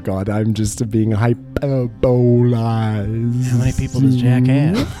 God, I'm just being hyperbolized. How many people does Jack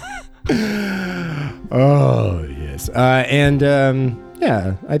have? Oh, yes.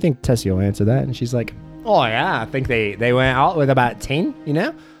 Yeah, I think Tessie will answer that. And she's like, "Oh, yeah, I think they went out with about 10,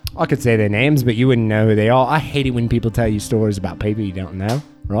 I could say their names, but you wouldn't know who they are. I hate it when people tell you stories about people you don't know,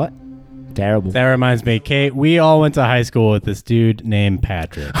 right? Terrible." That reminds me, Kate, we all went to high school with this dude named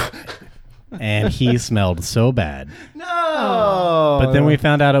Patrick. And he smelled so bad. No! But then we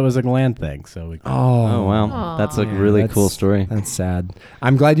found out it was a gland thing, so we... Oh, wow. That's a really cool story. That's sad.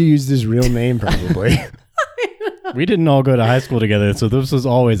 I'm glad you used his real name, probably. We didn't all go to high school together, so this was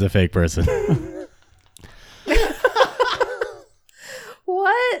always a fake person.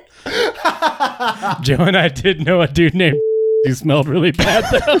 What? Joe and I did know a dude named who smelled really bad,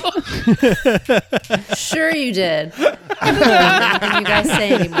 though. Sure you did. I don't believe anything you guys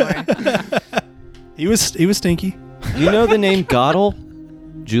say anymore. He was stinky. You know the name Goddle?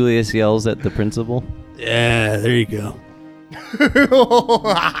 Julius yells at the principal. Yeah, there you go.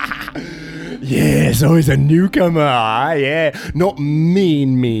 Yes, always a newcomer. Yeah, not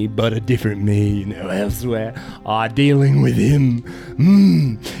mean me, but a different me, elsewhere. Dealing with him.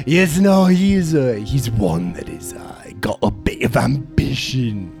 Yes, no, he's one that is got a bit of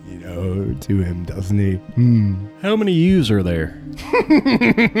ambition, to him, doesn't he? How many U's are there?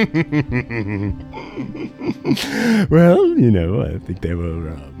 Well, I think there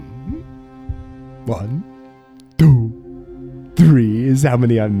were 1, 2, 3 is how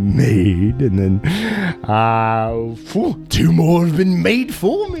many I made, and then 2 more have been made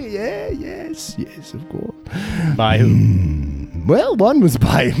for me. Yeah, yes, of course. By who? Well, one was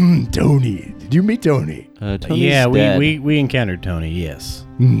by Tony. Did you meet Tony? Tony's Yeah, dead. we encountered Tony, yes.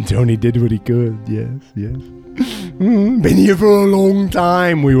 Tony did what he could, yes. Been here for a long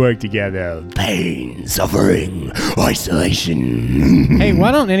time. We worked together. Pain, suffering, isolation. Hey,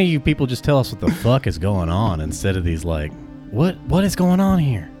 why don't any of you people just tell us what the fuck is going on instead of these, what is going on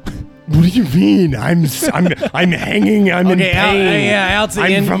here? What do you mean? I'm hanging. I'm in pain.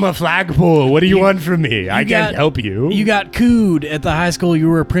 I'm from a flagpole. What do you want from me? I can't help you. You got cooed at the high school you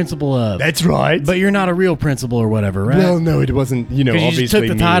were a principal of. That's right. But you're not a real principal or whatever, right? Well, no, it wasn't. Because Obviously you just took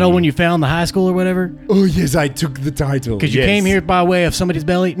the title when you found the high school or whatever. Oh yes, I took the title. Because you came here by way of somebody's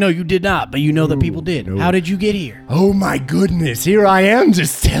belly. No, you did not. But you know that people did. No. How did you get here? Oh my goodness! Here I am,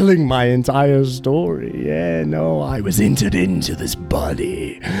 just telling my entire story. Yeah, no, I was entered into this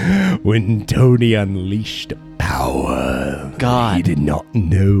body when Tony unleashed power. God. He did not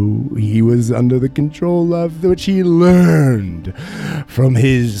know he was under the control of, which he learned from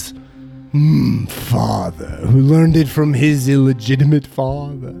his father, who learned it from his illegitimate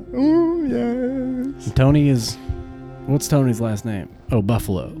father. Oh, yes. Tony is What's Tony's last name? Oh,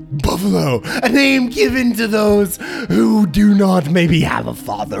 Buffalo. Buffalo, a name given to those who do not maybe have a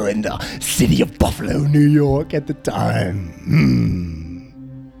father in the city of Buffalo, New York at the time.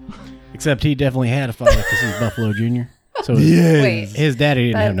 Except he definitely had a father because he's Buffalo Jr. So Yes. Wait. his daddy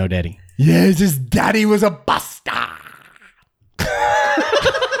didn't have no daddy. Yes, his daddy was a buster.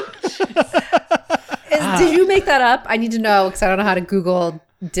 Did you make that up? I need to know because I don't know how to Google.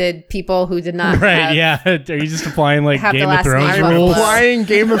 Did people who did not Right, have, yeah. Are you just applying like have the Game of last Thrones name I'm rules? Buffalo. applying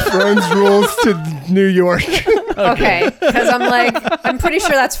Game of Thrones rules to New York. Okay, because I'm pretty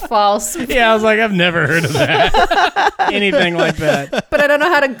sure that's false, Yeah, I was like, I've never heard of that. Anything like that. but I don't know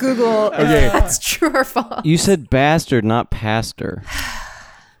how to Google if that's true or false. You said bastard, not pastor.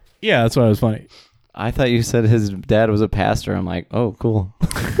 Yeah, that's why it was funny. I thought you said his dad was a pastor. I'm like, oh, cool.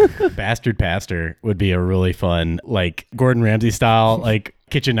 Bastard Pastor would be a really fun, like Gordon Ramsay style, like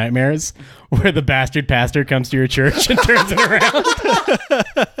kitchen nightmares, where the bastard pastor comes to your church and turns it around.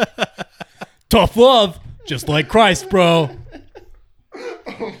 Tough love, just like Christ, bro.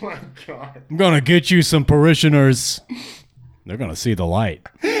 Oh my God. I'm gonna get you some parishioners. They're gonna see the light.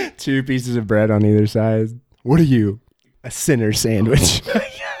 2 pieces of bread on either side. What are you? A sinner sandwich.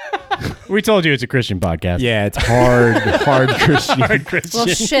 We told you it's a Christian podcast. Yeah, it's hard Christian. Hard Christian.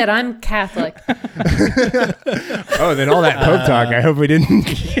 Well, shit, I'm Catholic. Oh, then all that Pope talk, I hope we didn't.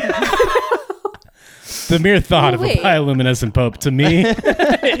 The mere thought of a Wait. bioluminescent pope to me is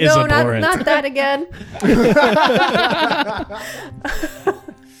No, abhorrent. not that again.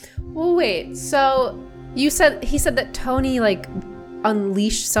 Well, wait. So he said that Tony like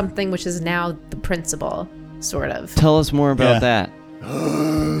unleashed something, which is now the principal, sort of. Tell us more about Yeah. that.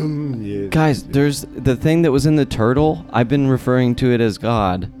 Yes. Guys, there's the thing that was in the turtle. I've been referring to it as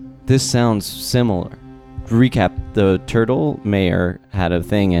God. This sounds similar. Recap, the turtle mayor had a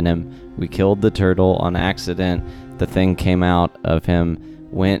thing in him. We killed the turtle on accident. The thing came out of him,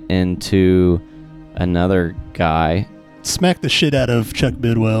 went into another guy. Smack the shit out of Chuck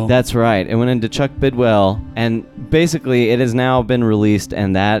Bidwell. That's right. It went into Chuck Bidwell, and basically it has now been released,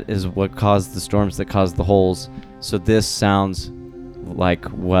 and that is what caused the storms that caused the holes. So this sounds like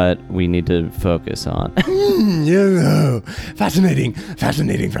what we need to focus on. Fascinating.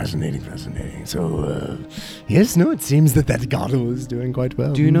 So, yes, no, it seems that God is doing quite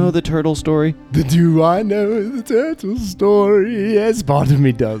well. Do you know the turtle story? Do I know the turtle story? Yes, part of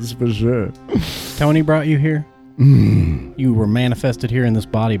me does, for sure. Tony brought you here? You were manifested here in this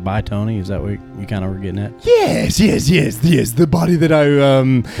body by Tony? Is that what you kind of were getting at? Yes. The body that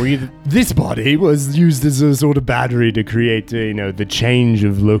Were you this body was used as a sort of battery to create, the change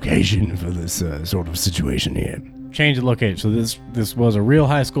of location for this sort of situation here. change the location? So this was a real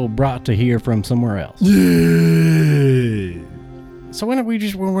high school brought to here from somewhere else. Yeah. So when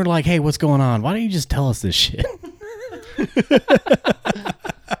we're like, hey, what's going on? Why don't you just tell us this shit?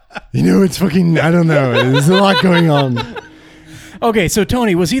 It's fucking, I don't know. There's a lot going on. Okay, so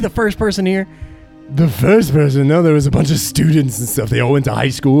Tony, was he the first person here? The first person, no, there was a bunch of students and stuff. They all went to high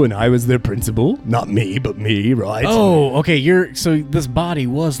school, and I was their principal. Not me, but me, right? Oh, okay. So this body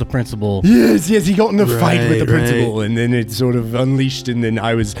was the principal. Yes, he got in a fight with the Right, principal, and then it sort of unleashed, and then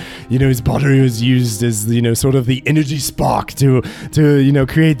I was, his battery was used as, sort of the energy spark to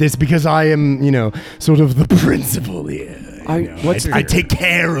create this, because I am, sort of the principal here. I take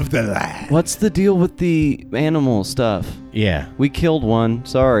care of the land. What's the deal with the animal stuff? Yeah. We killed one.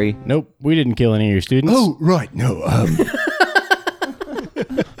 Sorry. Nope. We didn't kill any of your students. Oh, right, no,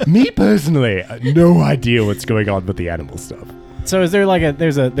 me personally, no idea what's going on with the animal stuff. So is there like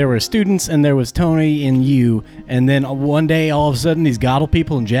there were students and there was Tony and you, and then one day all of a sudden these Gottle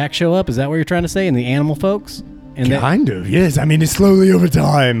people and Jack show up? Is that what you're trying to say? And the animal folks? And Kind of, yes. I mean, it's slowly over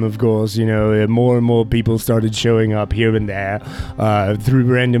time, of course. More and more people started showing up here and there through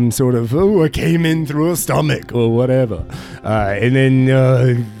random sort of, I came in through a stomach or whatever. And then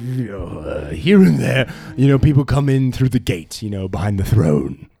here and there, people come in through the gate, behind the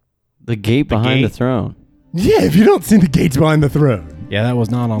throne. The gate behind gate? the throne. Yeah, if you don't see the gates behind the throne. yeah, that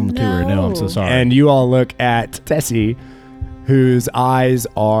was not on the tour. No, I'm so sorry. And you all look at Tessie, whose eyes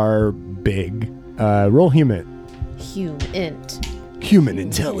are big. Roll human. Human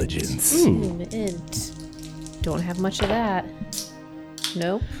intelligence. Human-int. Don't have much of that.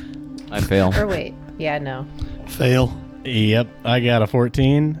 Nope. I fail. Or wait. Yeah, no. Fail. Yep, I got a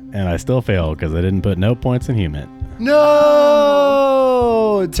 14 and I still failed because I didn't put no points in human.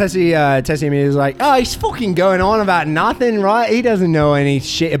 No! Tessie immediately is like, oh, he's fucking going on about nothing, right? He doesn't know any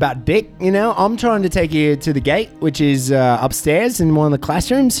shit about dick, I'm trying to take you to the gate, which is upstairs in one of the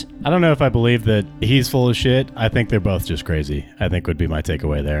classrooms. I don't know if I believe that he's full of shit. I think they're both just crazy. I think would be my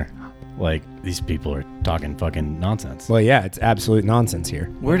takeaway there. Like, these people are talking fucking nonsense. Well, yeah, it's absolute nonsense here.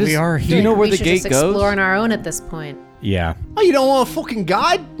 Where does We are do you know where we the should gate just goes? explore on our own at this point. Yeah. Oh, you don't want a fucking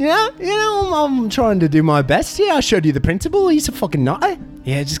guide? Yeah, I'm trying to do my best. Yeah, I showed you the principal. He's a fucking nutter.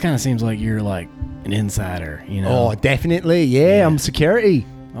 Yeah, it just kind of seems like you're like an insider, you know? Oh, definitely. Yeah, I'm security.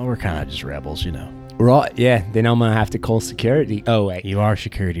 Well, we're kind of just rebels, you know. Right, yeah. Then I'm going to have to call security. Oh, wait. You are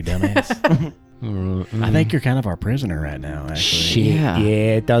security, dumbass. I think you're kind of our prisoner right now, actually. Shit. Yeah.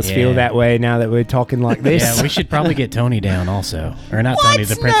 Yeah, it does Yeah. feel that way now that we're talking like this. Yeah, we should probably get Tony down also. Or not What? Tony,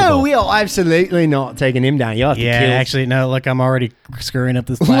 the principal. No, we are absolutely not taking him down. You have to Yeah, kill. actually, no, look, I'm already screwing up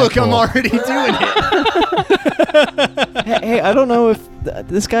this Look, I'm flagpole. already doing it. Hey, I don't know if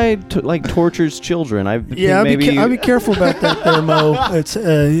this guy tortures children. I think Yeah, maybe I'll be careful about that there, Mo. It's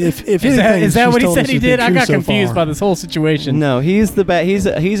if Is that, anything, is that she's what he told said us he has been did? I true got so confused far. by this whole situation. No, he's a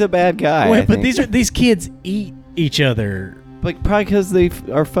bad guy. I Wait, but think. these kids eat each other. Like, probably because they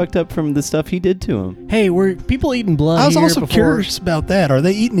are fucked up from the stuff he did to them. Hey, were people eating blood I was here also before? curious about that. Are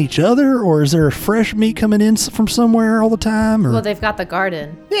they eating each other, or is there fresh meat coming in from somewhere all the time? Or Well, they've got the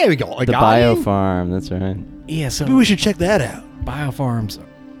garden. There we go. The bio farm, that's right. Yeah, so maybe we should check that out. biofarms.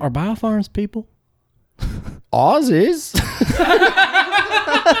 Are biofarms people? Oz is.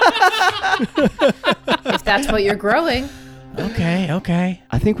 If that's what you're growing. Okay.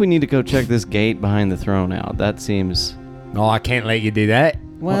 I think we need to go check this gate behind the throne out. That seems... Oh, I can't let you do that.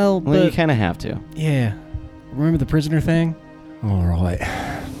 Well, Well, you but, kind of have to. yeah. Remember the prisoner thing? All right.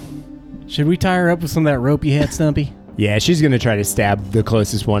 Should we tie her up with some of that rope you had, Stumpy? Yeah, she's gonna try to stab the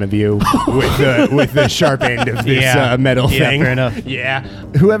closest one of you with the sharp end of this metal thing. fair enough. Yeah.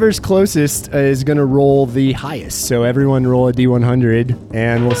 Whoever's closest is gonna roll the highest. So everyone roll a d100,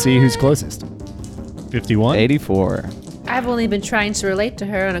 and we'll see who's closest. 51? 84. I've only been trying to relate to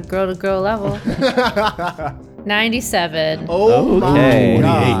her on a girl-to-girl level. 97. Oh Okay. my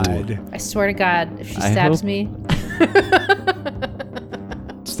god. I swear to God, if she I stabs hope- me.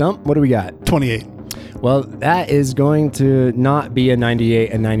 Stump, what do we got? 28. Well, that is going to not be a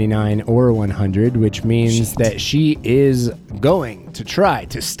 98, a 99, or a 100, which means that she is going to try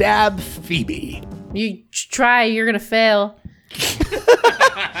to stab Phoebe. You try, you're going to fail.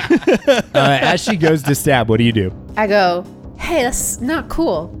 As she goes to stab, what do you do? I go, hey, that's not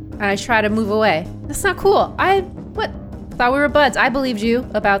cool. And I try to move away. That's not cool. What? Thought we were buds. I believed you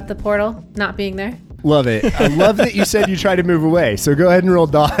about the portal not being there. Love it. I love that you said you try to move away. So go ahead and roll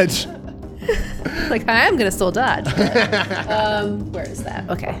dodge. Like, I am going to still dodge. Where is that?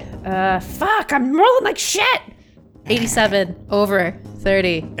 Okay. Fuck, I'm rolling like shit. 87 over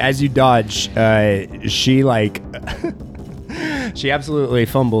 30. As you dodge, she she absolutely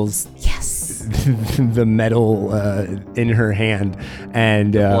fumbles Yes. the metal in her hand,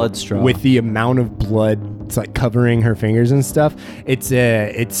 and blood straw. with the amount of blood, it's like covering her fingers and stuff. It's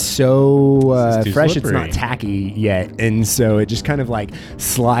so This is too fresh. slippery. It's not tacky yet, and so it just kind of like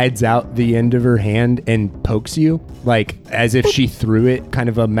slides out the end of her hand and pokes you, like as if she threw it, kind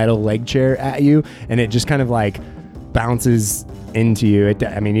of a metal leg chair at you, and it just kind of like bounces into you.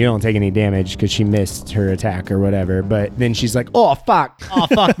 I mean, you don't take any damage because she missed her attack or whatever, but then she's like, oh fuck. Oh,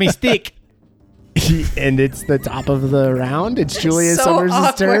 fuck me, stick. And it's the top of the round. It's Julia So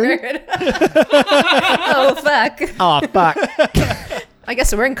Summers' turn. awkward. Oh, fuck. Oh fuck. I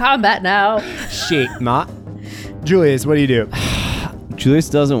guess we're in combat now. Shit, Matt. Julius, what do you do? Julius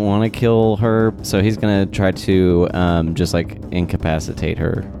doesn't want to kill her, so he's going to try to just like incapacitate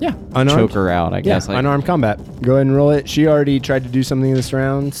her. Yeah, Choke her out, I guess. Yeah, Like, unarmed combat. Go ahead and roll it. She already tried to do something this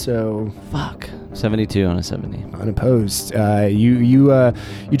round, so fuck. 72 on a 70. unopposed.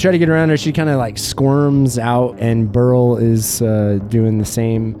 You try to get around her. She kind of like squirms out, and Burl is doing the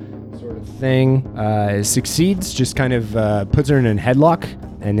same sort of thing. Succeeds, just kind of puts her in a headlock,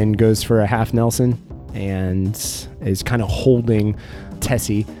 and then goes for a half Nelson, and is kind of holding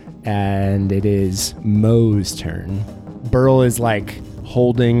Tessie. And it is Mo's turn. Burl is like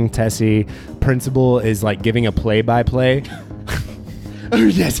holding Tessie. Principal is like giving a play-by-play. Oh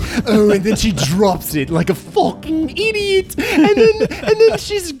yes. Oh, and then she drops it like a fucking idiot. And then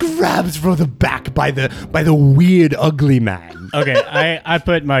she's grabbed from the back by the weird ugly man. Okay, I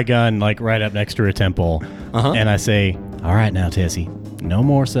put my gun like right up next to her temple, and I say, all right now, Tessie, no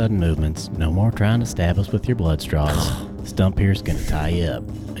more sudden movements, no more trying to stab us with your blood straws. Stump here's gonna tie you up,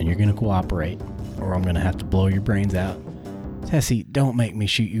 and you're gonna cooperate, or I'm gonna have to blow your brains out. Tessie, don't make me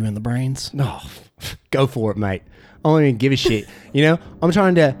shoot you in the brains. No, go for it, mate. I don't even give a shit. You know, I'm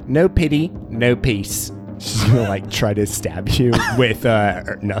trying to no pity, no peace. She's gonna like try to stab you with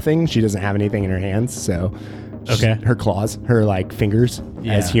nothing. She doesn't have anything in her hands, so Okay. her claws, her like fingers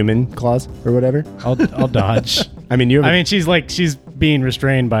Yeah. as human claws or whatever. I'll dodge. I mean, you have I mean, she's being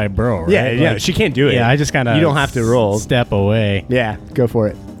restrained by Bro, right? Yeah, she can't do it. Yeah, I just kind of... You don't have to roll. Step away. Yeah, go for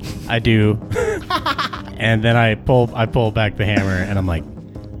it. I do. And then I pull back the hammer, and I'm like,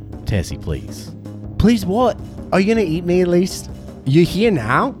 Tessie, please. Please what? Are you going to eat me at least? You here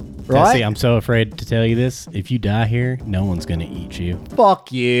now? Right? Tessie, I'm so afraid to tell you this. If you die here, no one's going to eat you.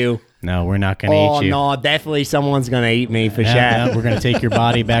 Fuck you. No, we're not going to eat you. Oh, no, definitely someone's going to eat me for sure. No, we're going to take your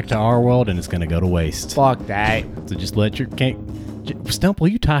body back to our world, and it's going to go to waste. Fuck that. So just let your... Stump, will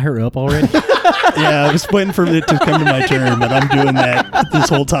you tie her up already? Yeah, I was waiting for it to come to my turn, but I'm doing that this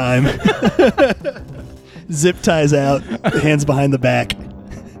whole time. Zip ties out, hands behind the back.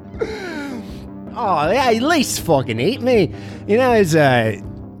 Oh, yeah, at least fucking eat me. You know, it's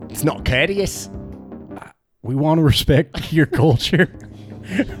not courteous. We want to respect your culture.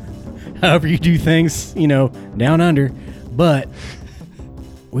 However you do things, down under. But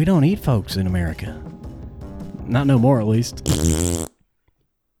we don't eat folks in America. Not no more, at least.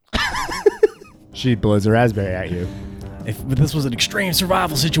 She blows a raspberry at you. If this was an extreme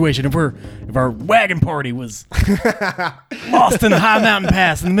survival situation, if our wagon party was lost in the high mountain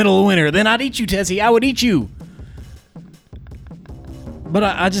pass in the middle of winter, then I'd eat you, Tessie. I would eat you.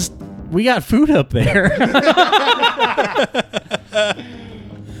 But we got food up there.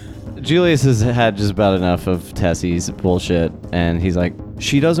 Julius has had just about enough of Tessie's bullshit, and he's like,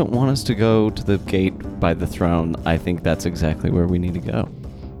 she doesn't want us to go to the gate by the throne. I think that's exactly where we need to go.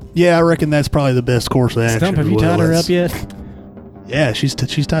 Yeah, I reckon that's probably the best course of action. Stump, have you tied her up yet? Yeah, she's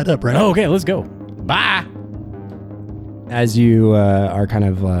tied up right now. Oh, okay, let's go. Bye. As you are kind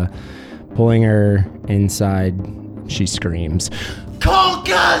of pulling her inside, she screams, "Conquer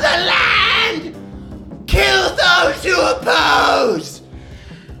the land! Kill those who oppose!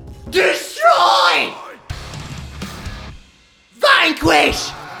 Destroy! Vanquish!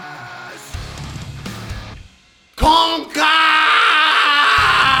 Conquer!"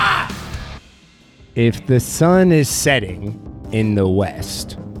 If the sun is setting in the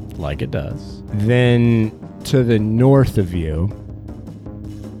west, Like it does. then to the north of you,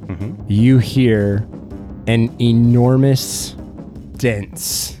 you hear an enormous,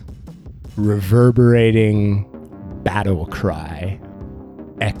 dense, reverberating battle cry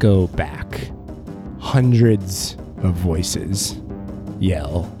echo back. Hundreds of voices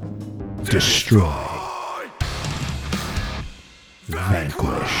yell, "Destroy!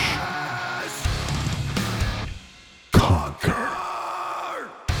 Vanquish! Conquer!"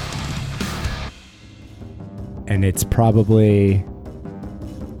 And it's probably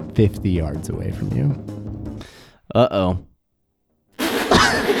 50 yards away from you. Uh-oh.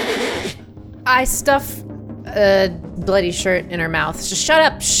 I stuff a bloody shirt in her mouth. Just shut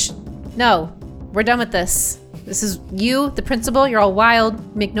up. Shh. No, we're done with this. This is you, the principal. You're all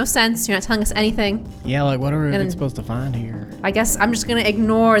wild. Make no sense. You're not telling us anything. Yeah, like what are we And- supposed to find here? I guess I'm just gonna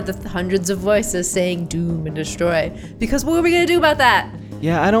ignore the hundreds of voices saying doom and destroy. Because what are we gonna do about that?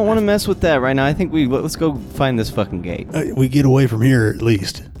 Yeah, I don't want to mess with that right now. I think let's go find this fucking gate. We get away from here at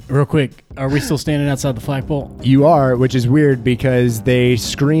least. Real quick, are we still standing outside the flagpole? You are, which is weird because they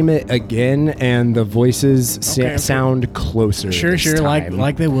scream it again and the voices sound closer. Sure, this time.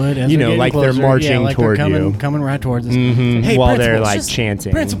 like they would. As You they're know, getting like they're closer. marching yeah, like toward they're you. coming right towards us. Mhm, Hey, while principal, they're like just-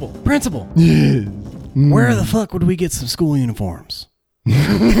 chanting. Principal. Where the fuck would we get some school uniforms?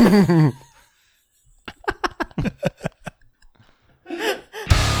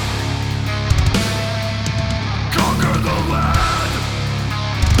 Conquer the land.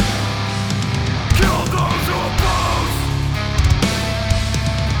 Kill those who oppose.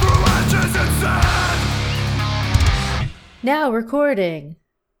 Through ashes and sand. Now recording.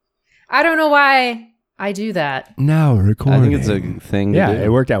 I don't know why I do that. Now recording. I think it's a thing to Yeah, do. it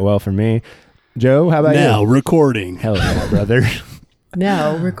worked out well for me. Joe, how about Now you? recording. Hell yeah, brother.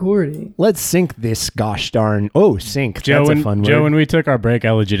 Now recording. Let's sync this gosh darn. Oh, sync. Joe, That's a when, fun Joe, word. when we took our break,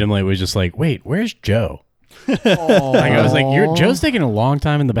 I legitimately was just like, wait, where's Joe? Like, I was like, Joe's taking a long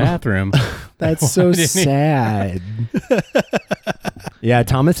time in the bathroom. That's so Why didn't he- sad. Yeah,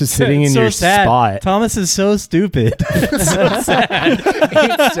 Thomas is sitting in It's so your sad. spot. Thomas is so stupid. It's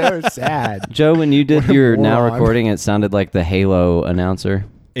so sad. Joe, when you did What a your now moron. recording, it sounded like the Halo announcer.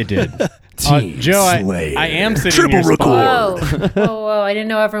 It did. Team Joe, I Slayer. am sitting Triple in your spot. record. Whoa. I didn't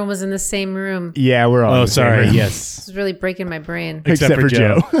know everyone was in the same room. Yeah, we're all. Oh, in the same sorry. room. Yes. This is really breaking my brain. Except for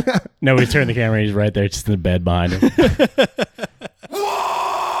Joe. No, we turned the camera. He's right there, just in the bed behind him.